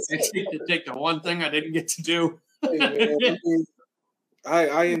you just take the one thing I didn't get to do. Hey, man,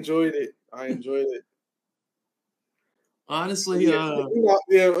 I enjoyed it. Honestly,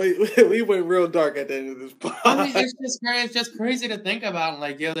 we went real dark at the end of this podcast. I mean, it's just crazy to think about.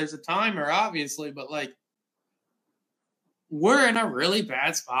 Like, there's a timer, obviously, but like, we're in a really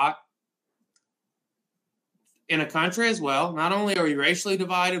bad spot in a country as well. Not only are we racially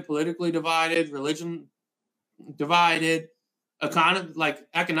divided, politically divided, religion divided,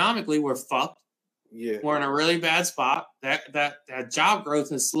 economically, we're fucked. Yeah, we're in a really bad spot. That job growth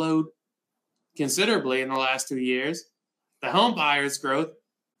has slowed considerably in the last 2 years. The home buyers growth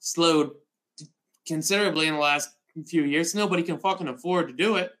slowed considerably in the last few years. Nobody can fucking afford to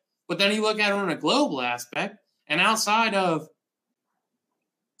do it. But then you look at it on a global aspect, and outside of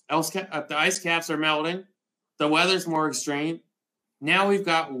the ice caps are melting, the weather's more extreme. Now we've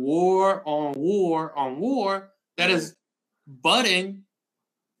got war on war on war that is budding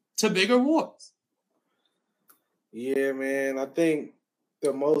to bigger wars. Yeah, man. I think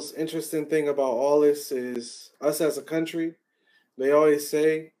the most interesting thing about all this is us as a country. They always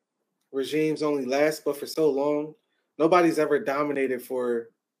say regimes only last but for so long. Nobody's ever dominated for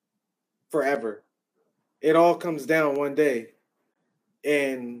forever. It all comes down one day.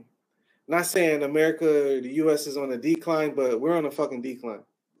 And not saying America or the U.S. is on a decline, but we're on a fucking decline.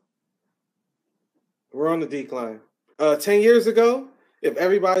 We're on a decline. 10 years ago, if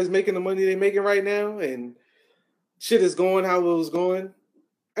everybody's making the money they're making right now and shit is going how it was going,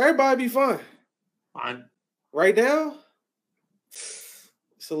 everybody be fine. Fine. Right now,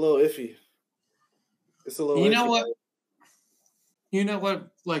 it's a little iffy. You know what? You know what?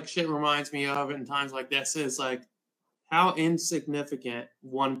 Like shit reminds me of in times like this is like how insignificant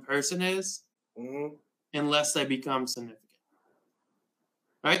one person is, unless they become significant.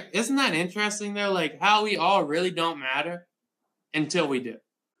 Right? Isn't that interesting though? Like how we all really don't matter until we do.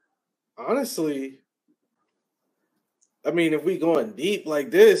 Honestly, I mean, if we going deep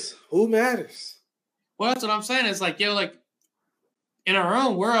like this, who matters? Well, that's what I'm saying. It's like, like in our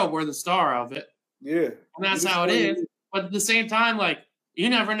own world, we're the star of it. Yeah. And that's how it is. But at the same time, like, you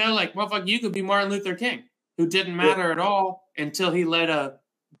never know, like, motherfucker, you could be Martin Luther King, who didn't matter at all until he led a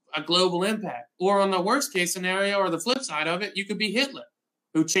global impact. Or on the worst case scenario, or the flip side of it, you could be Hitler,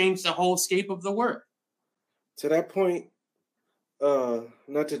 who changed the whole scape of the world. To that point,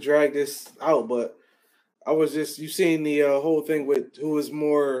 not to drag this out, but you've seen the whole thing with who was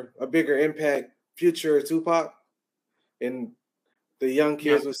a bigger impact, Future or Tupac? And the young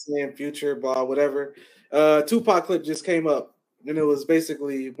kids were saying Future, blah, whatever. Tupac clip just came up, and it was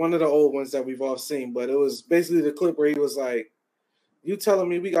basically one of the old ones that we've all seen, but it was basically the clip where he was like, you telling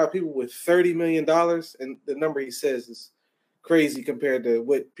me we got people with $30 million? And the number he says is crazy compared to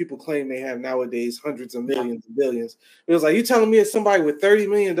what people claim they have nowadays, hundreds of millions and billions. It was like, you telling me it's somebody with $30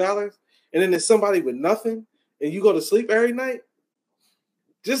 million, and then there's somebody with nothing, and you go to sleep every night?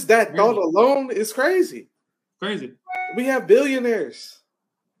 Just that thought alone is crazy. Crazy. We have billionaires.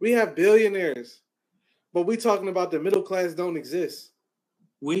 But we talking about the middle class don't exist.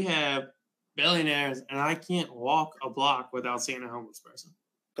 We have billionaires, and I can't walk a block without seeing a homeless person.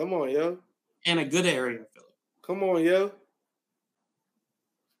 Come on, yo. In a good area of Philly. Come on, yo.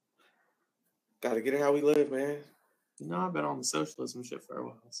 Gotta get it how we live, man. You know, I've been on the socialism shit for a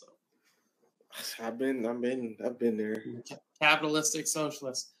while, so. I've been there. Capitalistic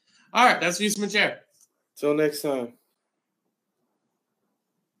socialist. All right, that's Use My Chair. Till next time.